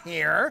not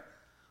hear,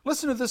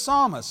 listen to the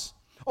psalmist.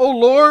 O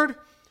Lord,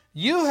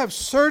 you have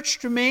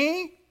searched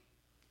me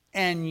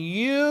and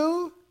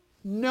you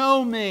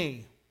know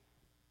me.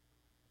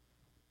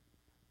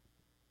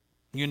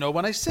 You know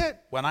when I sit,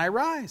 when I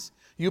rise.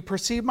 You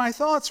perceive my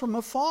thoughts from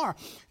afar.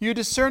 You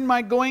discern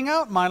my going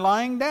out, my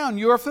lying down.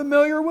 You are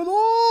familiar with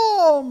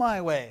all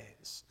my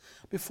ways.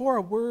 Before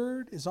a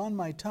word is on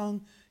my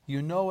tongue,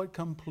 you know it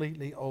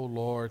completely, O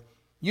Lord.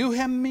 You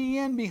hem me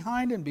in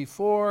behind and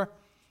before.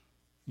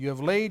 You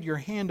have laid your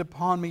hand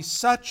upon me.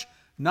 Such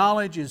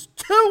knowledge is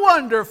too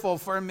wonderful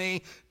for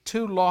me,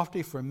 too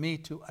lofty for me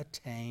to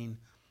attain.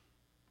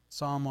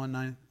 Psalm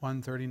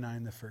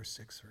 139, the first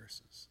 6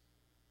 verses.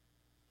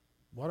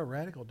 What a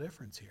radical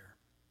difference here.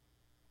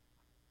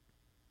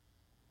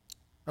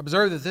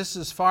 Observe that this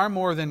is far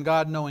more than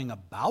God knowing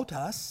about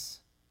us,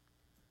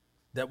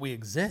 that we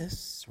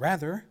exist.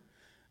 Rather,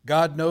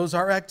 God knows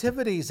our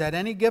activities at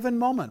any given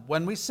moment,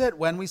 when we sit,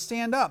 when we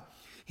stand up.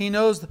 He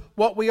knows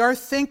what we are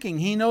thinking.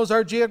 He knows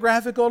our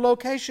geographical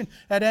location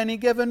at any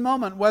given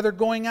moment, whether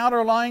going out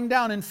or lying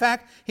down. In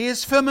fact, He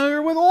is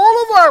familiar with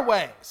all of our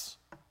ways.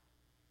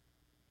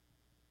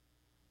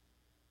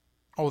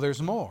 Oh,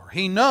 there's more.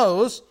 He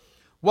knows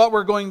what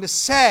we're going to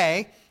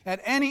say at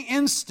any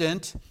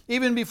instant,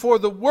 even before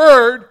the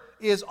word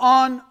is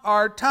on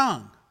our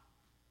tongue.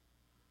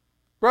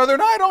 Brother,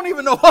 and I don't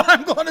even know what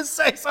I'm going to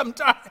say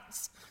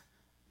sometimes.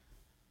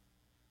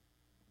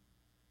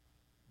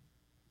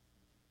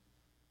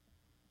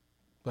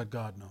 But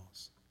God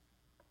knows.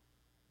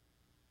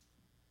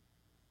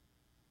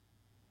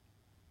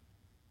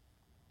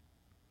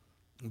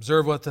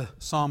 Observe what the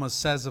psalmist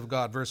says of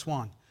God. Verse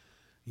 1.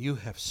 You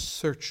have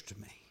searched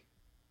me,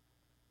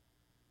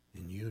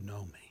 and you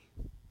know me.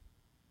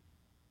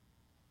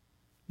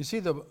 You see,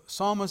 the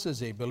psalmist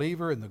is a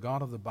believer in the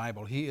God of the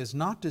Bible. He is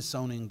not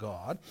disowning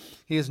God.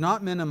 He is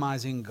not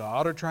minimizing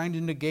God or trying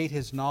to negate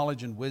His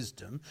knowledge and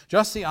wisdom.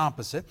 Just the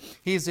opposite.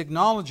 He is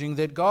acknowledging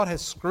that God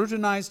has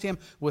scrutinized him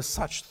with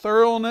such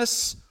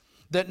thoroughness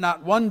that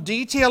not one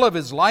detail of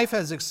his life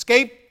has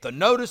escaped the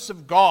notice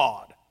of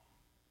God.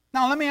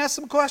 Now, let me ask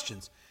some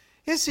questions.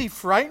 Is he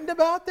frightened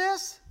about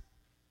this?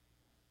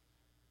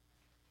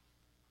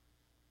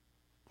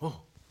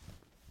 Oh,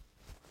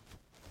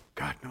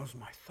 God knows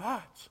my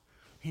thoughts.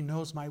 He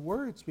knows my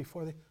words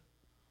before they...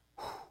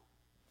 Whew.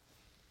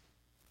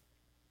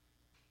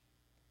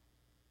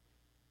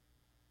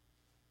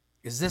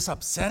 Is this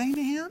upsetting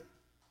to him?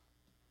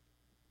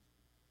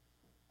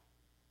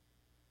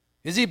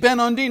 Is he bent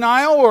on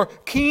denial or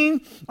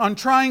keen on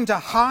trying to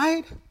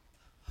hide?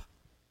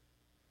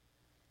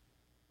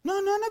 No,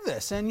 none of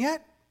this. And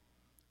yet,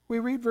 we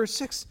read verse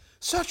 6,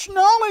 Such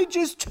knowledge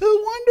is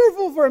too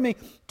wonderful for me,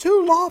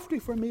 too lofty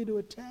for me to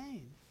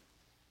attain.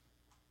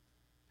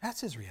 That's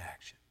his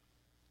reaction.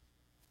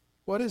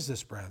 What is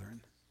this,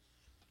 brethren?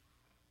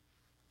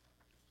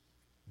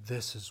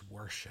 This is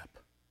worship.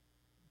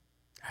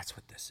 That's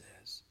what this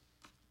is.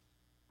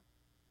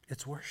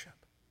 It's worship.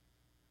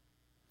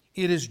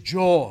 It is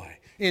joy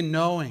in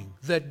knowing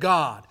that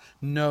God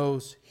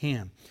knows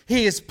him.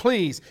 He is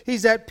pleased.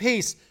 He's at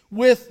peace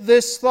with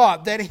this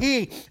thought that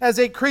he, as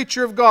a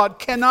creature of God,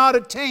 cannot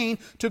attain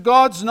to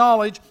God's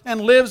knowledge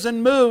and lives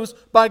and moves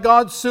by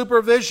God's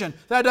supervision.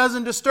 That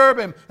doesn't disturb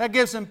him. That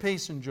gives him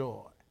peace and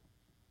joy.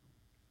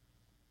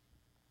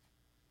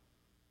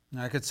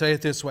 Now, I could say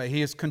it this way.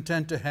 He is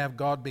content to have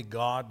God be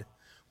God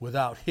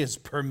without his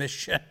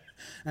permission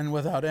and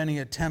without any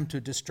attempt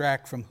to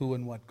distract from who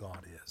and what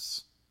God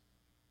is.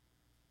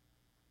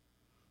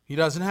 He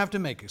doesn't have to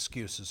make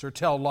excuses or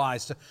tell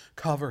lies to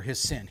cover his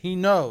sin. He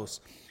knows.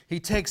 He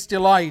takes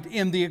delight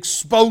in the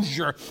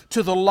exposure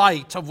to the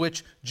light of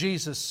which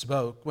Jesus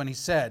spoke when he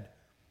said,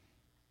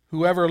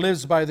 "Whoever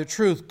lives by the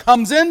truth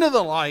comes into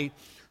the light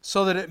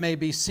so that it may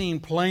be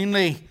seen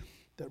plainly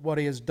that what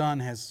he has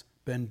done has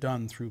been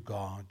done through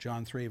God."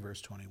 John 3,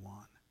 verse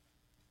 21.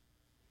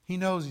 He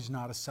knows he's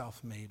not a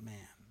self-made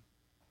man.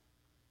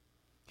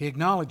 He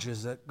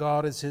acknowledges that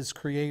God is his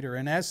creator,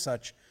 and as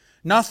such,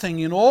 nothing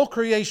in all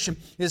creation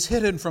is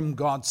hidden from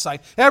God's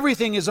sight.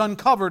 Everything is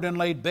uncovered and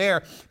laid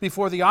bare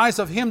before the eyes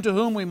of him to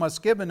whom we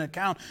must give an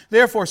account.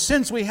 Therefore,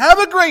 since we have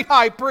a great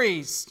high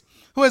priest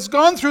who has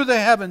gone through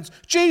the heavens,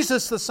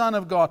 Jesus, the Son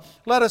of God,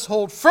 let us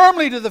hold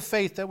firmly to the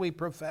faith that we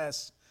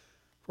profess.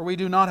 For we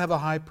do not have a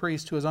high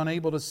priest who is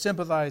unable to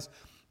sympathize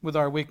with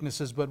our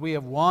weaknesses, but we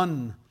have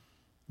one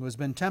who has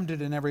been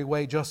tempted in every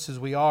way just as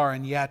we are,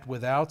 and yet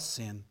without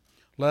sin.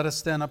 Let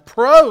us then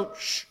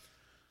approach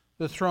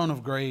the throne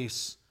of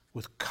grace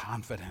with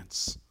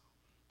confidence,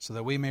 so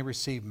that we may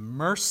receive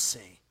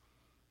mercy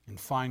and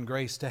find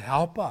grace to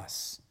help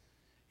us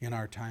in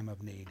our time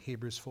of need.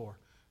 Hebrews 4,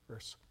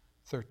 verse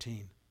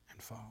 13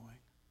 and following.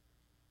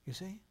 You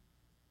see?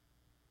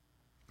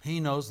 He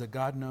knows that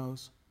God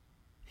knows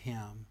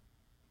him,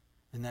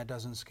 and that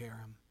doesn't scare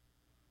him.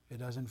 It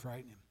doesn't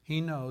frighten him. He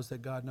knows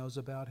that God knows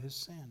about his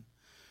sin,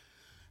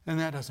 and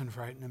that doesn't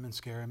frighten him and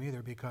scare him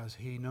either, because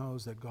he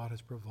knows that God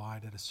has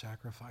provided a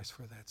sacrifice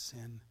for that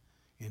sin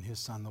in his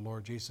Son, the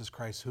Lord Jesus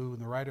Christ, who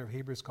the writer of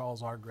Hebrews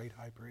calls our great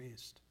high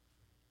priest,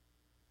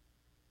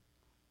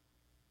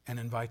 and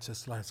invites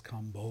us, let's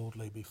come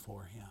boldly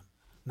before him,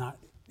 not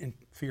in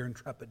fear and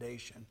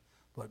trepidation,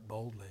 but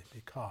boldly,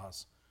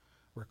 because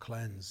we're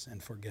cleansed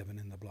and forgiven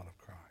in the blood of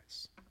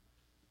Christ.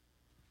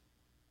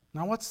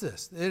 Now what's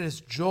this? It is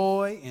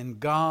joy in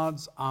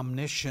God's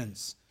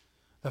omniscience,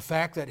 the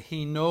fact that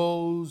he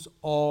knows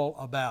all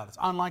about us.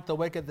 Unlike the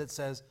wicked that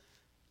says,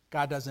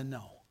 God doesn't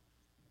know.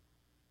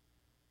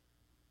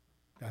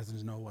 God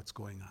doesn't know what's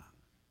going on.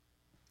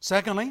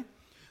 Secondly,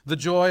 the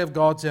joy of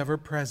God's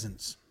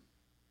ever-presence.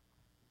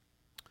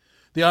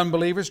 The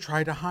unbelievers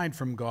try to hide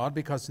from God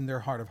because in their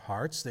heart of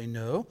hearts they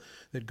know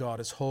that God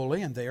is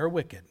holy and they are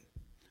wicked.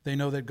 They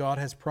know that God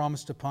has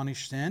promised to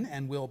punish sin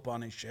and will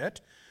punish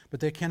it, but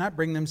they cannot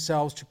bring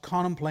themselves to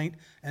contemplate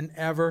an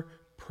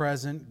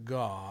ever-present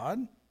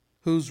God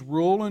whose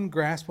rule and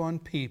grasp on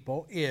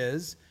people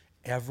is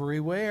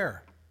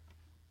everywhere.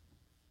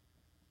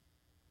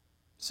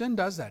 Sin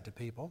does that to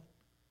people.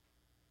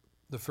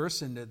 The first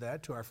sin did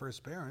that to our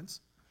first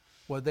parents.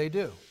 What'd they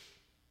do?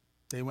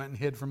 They went and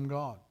hid from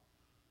God.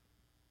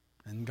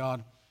 And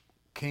God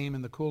came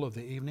in the cool of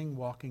the evening,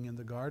 walking in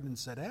the garden, and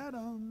said,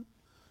 Adam,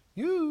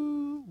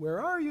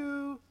 where are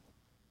you?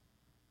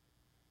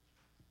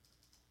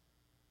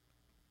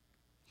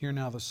 Hear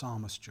now the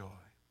psalmist's joy.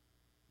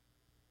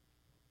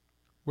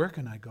 Where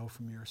can I go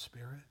from your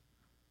spirit?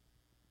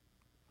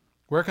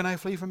 Where can I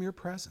flee from your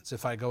presence?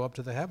 If I go up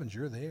to the heavens,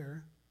 you're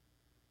there.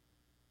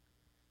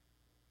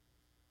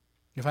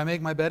 If I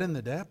make my bed in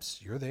the depths,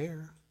 you're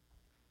there.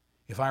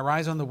 If I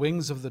rise on the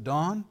wings of the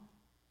dawn,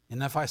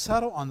 and if I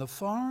settle on the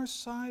far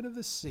side of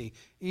the sea,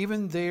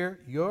 even there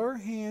your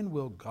hand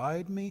will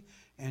guide me,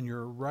 and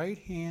your right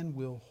hand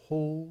will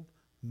hold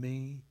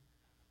me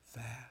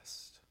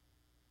fast.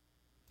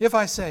 If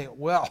I say,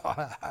 well,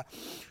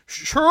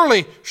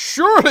 surely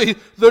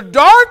the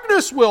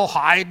darkness will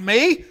hide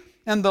me,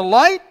 and the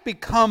light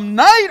become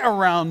night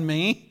around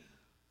me,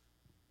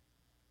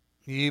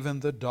 even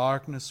the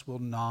darkness will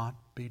not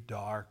be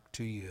dark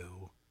to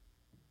you.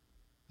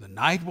 The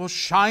night will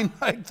shine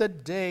like the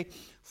day,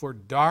 for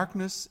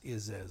darkness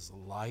is as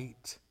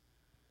light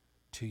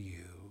to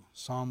you.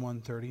 Psalm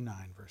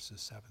 139, verses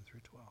 7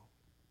 through 12.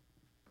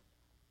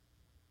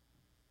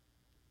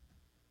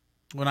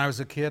 When I was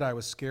a kid, I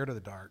was scared of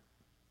the dark.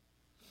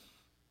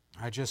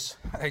 I just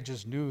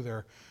knew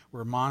there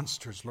were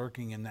monsters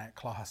lurking in that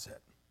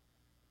closet.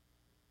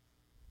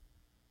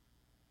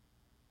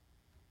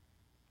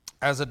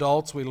 As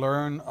adults, we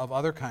learn of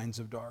other kinds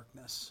of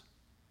darkness.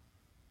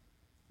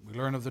 We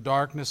learn of the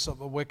darkness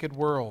of a wicked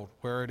world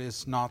where it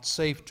is not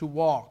safe to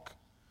walk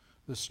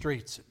the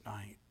streets at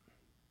night.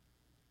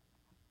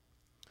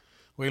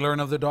 We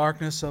learn of the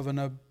darkness of an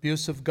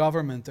abusive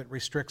government that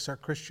restricts our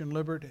Christian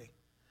liberty.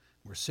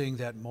 We're seeing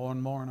that more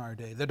and more in our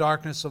day. The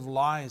darkness of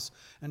lies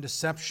and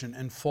deception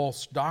and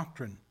false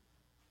doctrine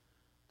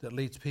that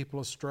leads people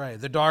astray.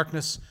 The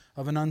darkness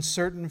of an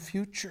uncertain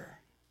future.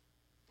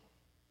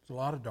 There's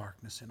a lot of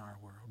darkness in our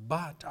world.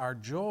 But our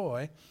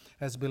joy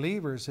as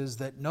believers is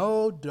that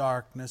no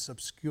darkness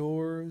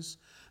obscures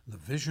the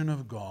vision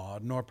of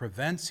God, nor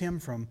prevents Him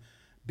from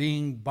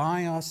being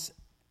by us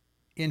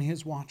in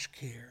His watch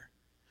care.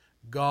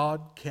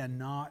 God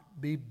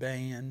cannot be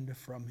banned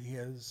from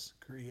His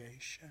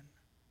creation.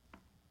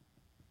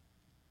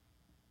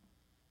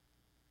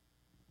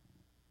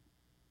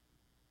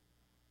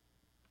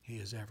 He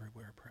is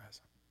everywhere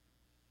present.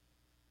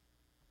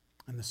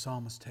 And the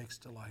psalmist takes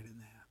delight in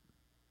that.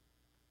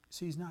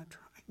 See, he's not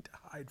trying to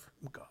hide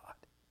from God.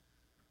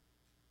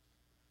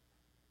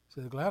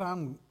 He says, God,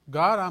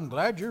 I'm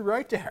glad you're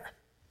right there.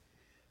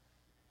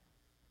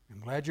 I'm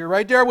glad you're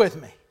right there with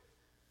me.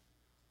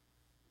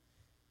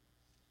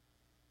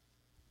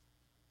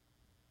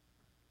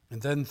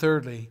 And then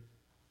thirdly,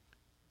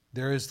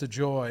 there is the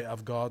joy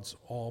of God's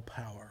all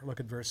power. Look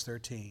at verse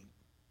 13.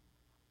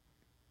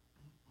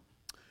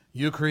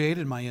 You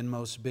created my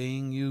inmost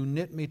being. You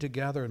knit me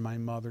together in my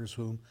mother's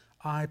womb.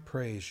 I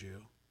praise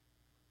you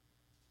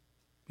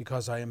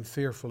because I am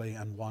fearfully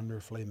and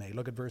wonderfully made.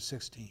 Look at verse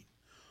 16.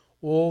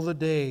 All the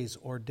days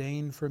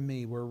ordained for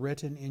me were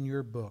written in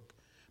your book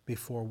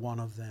before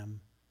one of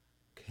them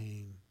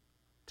came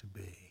to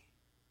be.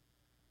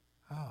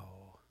 Oh,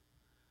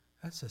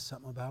 that says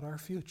something about our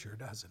future,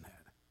 doesn't it?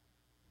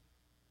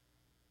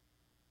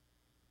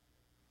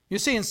 You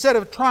see, instead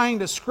of trying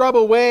to scrub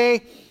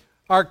away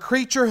our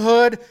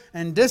creaturehood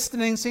and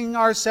distancing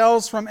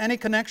ourselves from any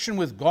connection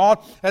with God,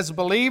 as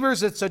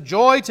believers, it's a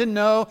joy to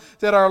know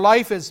that our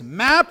life is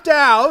mapped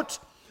out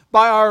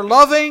by our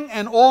loving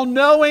and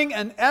all-knowing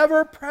and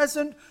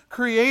ever-present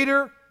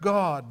Creator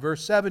God.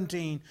 Verse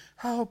 17,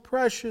 how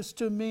precious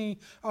to me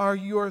are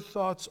your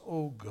thoughts,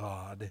 O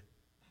God.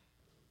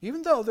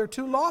 Even though they're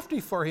too lofty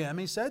for Him,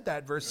 He said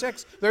that. Verse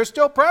 6, they're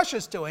still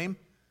precious to Him.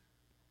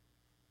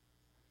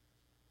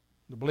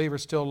 The believer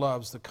still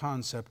loves the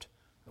concept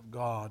of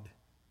God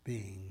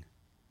being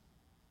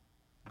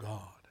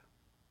God.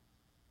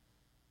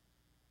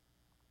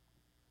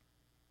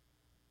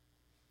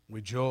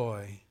 We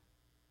joy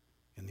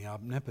in the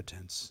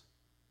omnipotence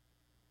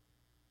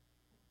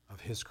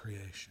of His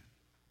creation.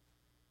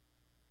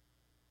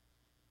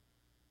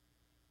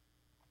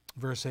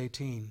 Verse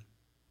 18,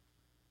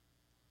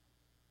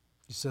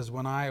 He says,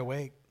 when I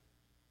awake,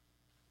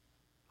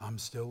 I'm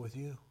still with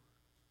you.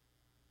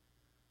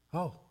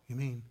 Oh, you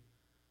mean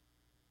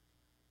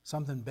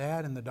something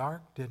bad in the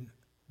dark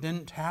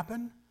didn't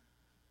happen?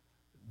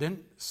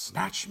 Didn't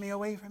snatch me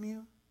away from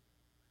you?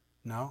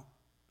 No,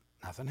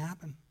 nothing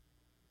happened.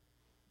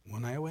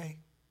 When I awake,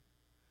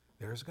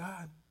 there's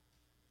God,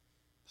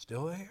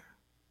 still there.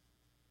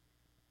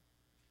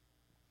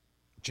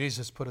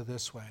 Jesus put it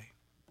this way,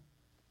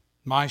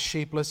 my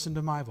sheep listen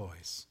to my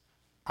voice.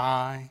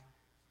 I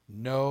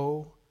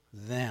know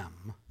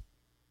them.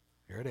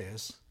 Here it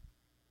is.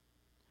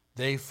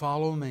 They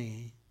follow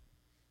me.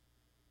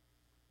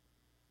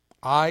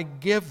 I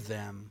give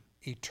them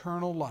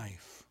eternal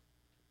life,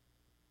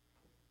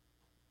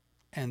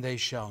 and they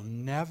shall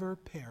never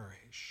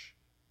perish.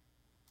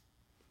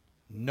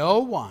 No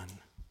one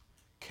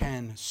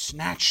can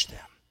snatch them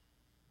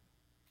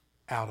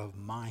out of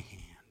my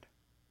hand.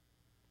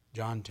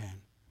 John 10,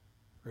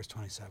 verse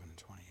 27 and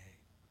 28.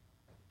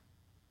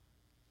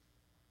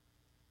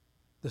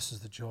 This is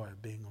the joy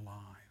of being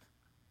alive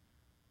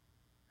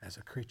as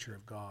a creature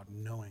of God,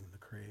 knowing the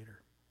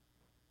Creator.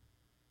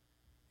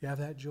 You have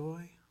that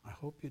joy? I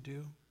hope you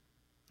do.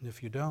 And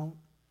if you don't,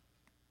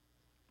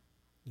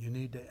 you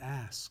need to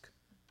ask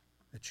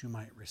that you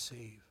might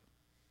receive.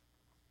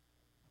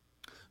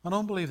 I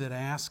don't believe that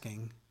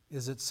asking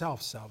is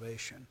itself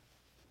salvation.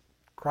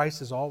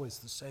 Christ is always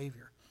the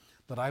Savior.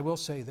 But I will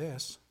say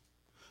this,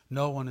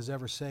 no one is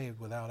ever saved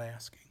without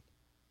asking.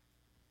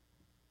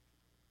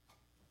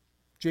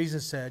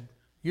 Jesus said,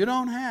 you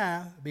don't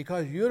have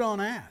because you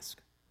don't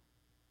ask.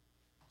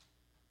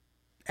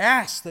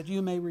 Ask that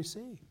you may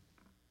receive.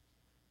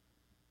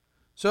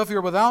 So if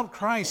you're without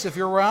Christ, if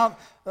you're without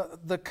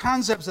the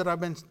concepts that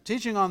I've been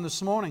teaching on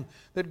this morning,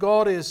 that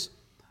God is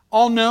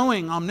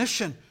all-knowing,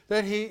 omniscient,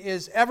 that He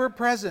is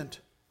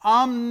ever-present,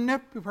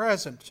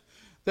 omnipresent,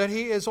 that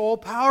He is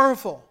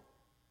all-powerful,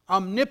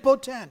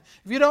 omnipotent.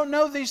 If you don't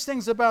know these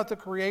things about the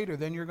Creator,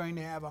 then you're going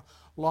to have a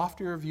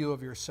loftier view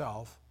of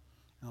yourself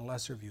and a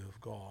lesser view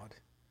of God.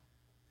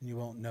 And you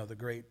won't know the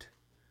great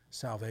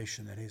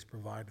salvation that He's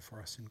provided for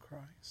us in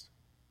Christ.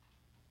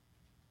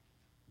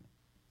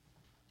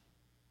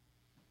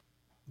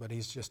 But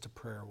He's just a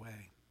prayer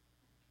away.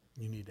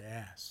 You need to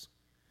ask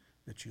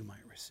that you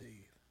might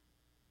receive.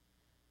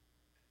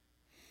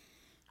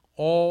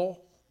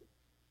 All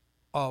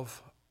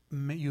of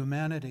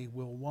humanity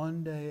will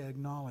one day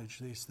acknowledge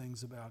these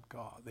things about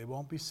God. They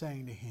won't be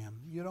saying to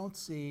Him, you don't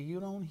see, you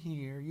don't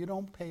hear, you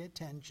don't pay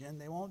attention.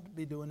 They won't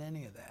be doing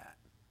any of that.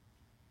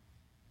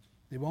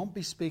 They won't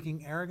be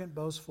speaking arrogant,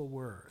 boastful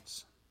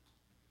words.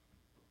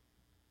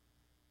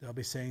 They'll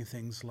be saying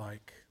things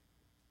like,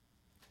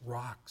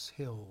 rocks,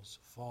 hills,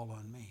 fall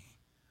on me.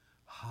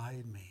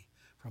 Hide me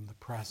from the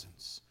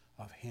presence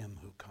of him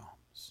who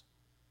comes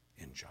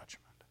in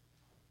judgment.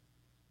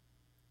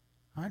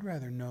 I'd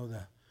rather know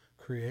the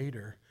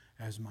Creator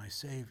as my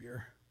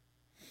Savior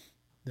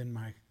than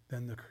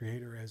the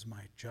Creator as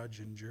my judge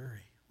and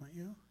jury. Wouldn't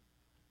you?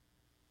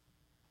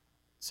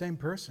 Same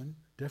person,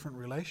 different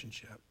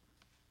relationship.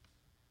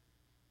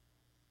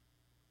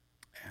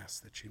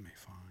 Ask that you may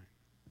find.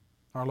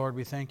 Our Lord,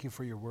 we thank you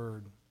for your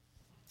word.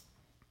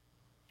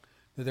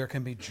 That there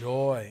can be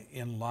joy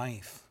in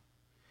life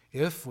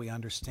if we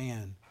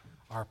understand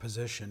our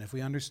position, if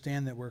we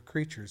understand that we're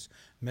creatures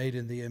made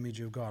in the image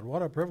of God.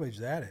 What a privilege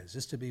that is,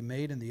 just to be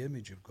made in the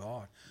image of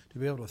God, to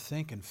be able to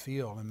think and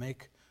feel and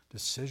make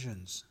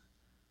decisions.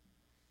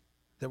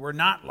 That we're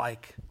not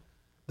like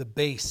the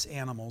base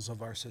animals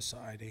of our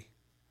society,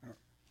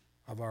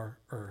 of our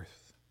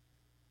earth.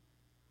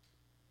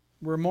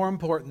 We're more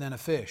important than a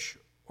fish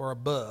or a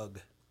bug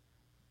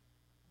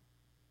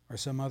or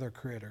some other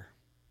critter.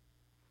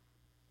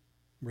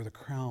 We're the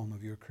crown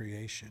of your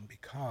creation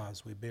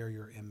because we bear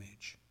your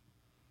image.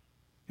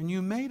 And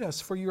you made us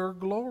for your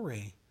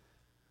glory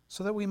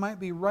so that we might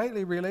be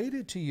rightly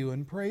related to you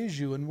and praise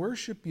you and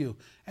worship you.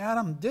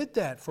 Adam did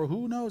that for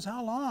who knows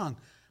how long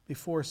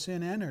before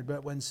sin entered.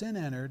 But when sin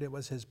entered, it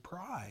was his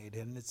pride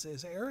and it's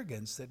his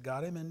arrogance that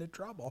got him into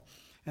trouble.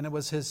 And it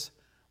was his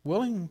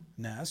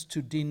willingness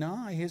to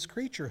deny his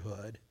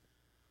creaturehood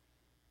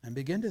and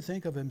begin to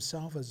think of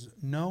himself as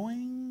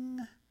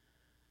knowing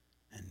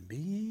and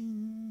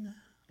being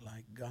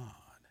like God.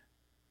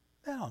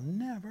 That'll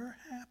never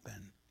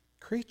happen.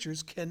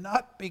 Creatures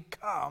cannot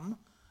become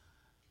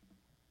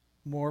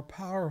more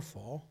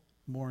powerful,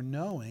 more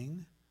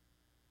knowing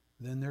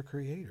than their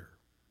Creator.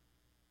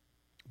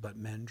 But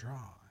men try.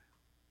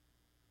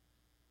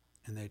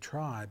 And they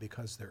try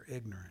because they're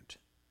ignorant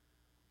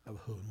of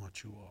who and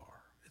what you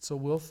are. It's a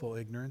willful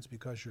ignorance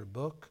because your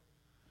book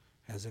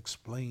has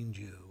explained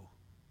you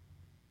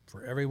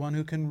for everyone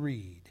who can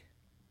read.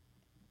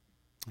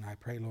 And I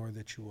pray, Lord,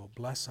 that you will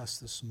bless us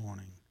this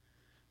morning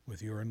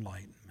with your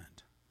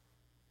enlightenment.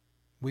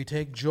 We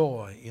take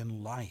joy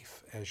in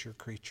life as your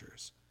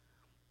creatures.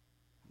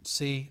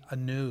 See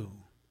anew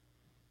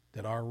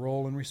that our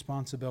role and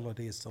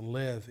responsibility is to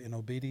live in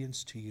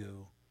obedience to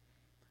you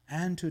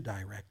and to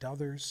direct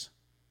others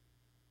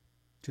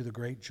to the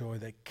great joy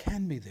that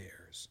can be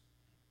theirs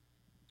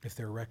if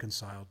they're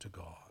reconciled to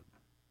God.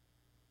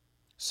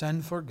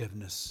 Send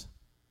forgiveness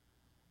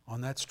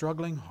on that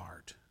struggling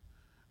heart.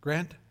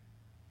 Grant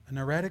an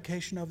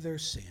eradication of their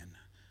sin.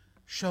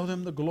 Show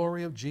them the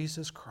glory of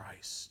Jesus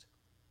Christ,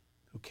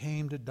 who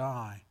came to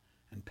die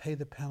and pay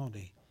the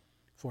penalty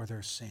for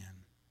their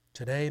sin.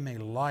 Today may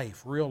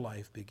life, real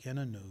life, begin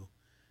anew.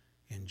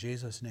 In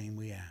Jesus' name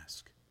we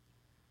ask.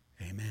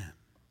 Amen.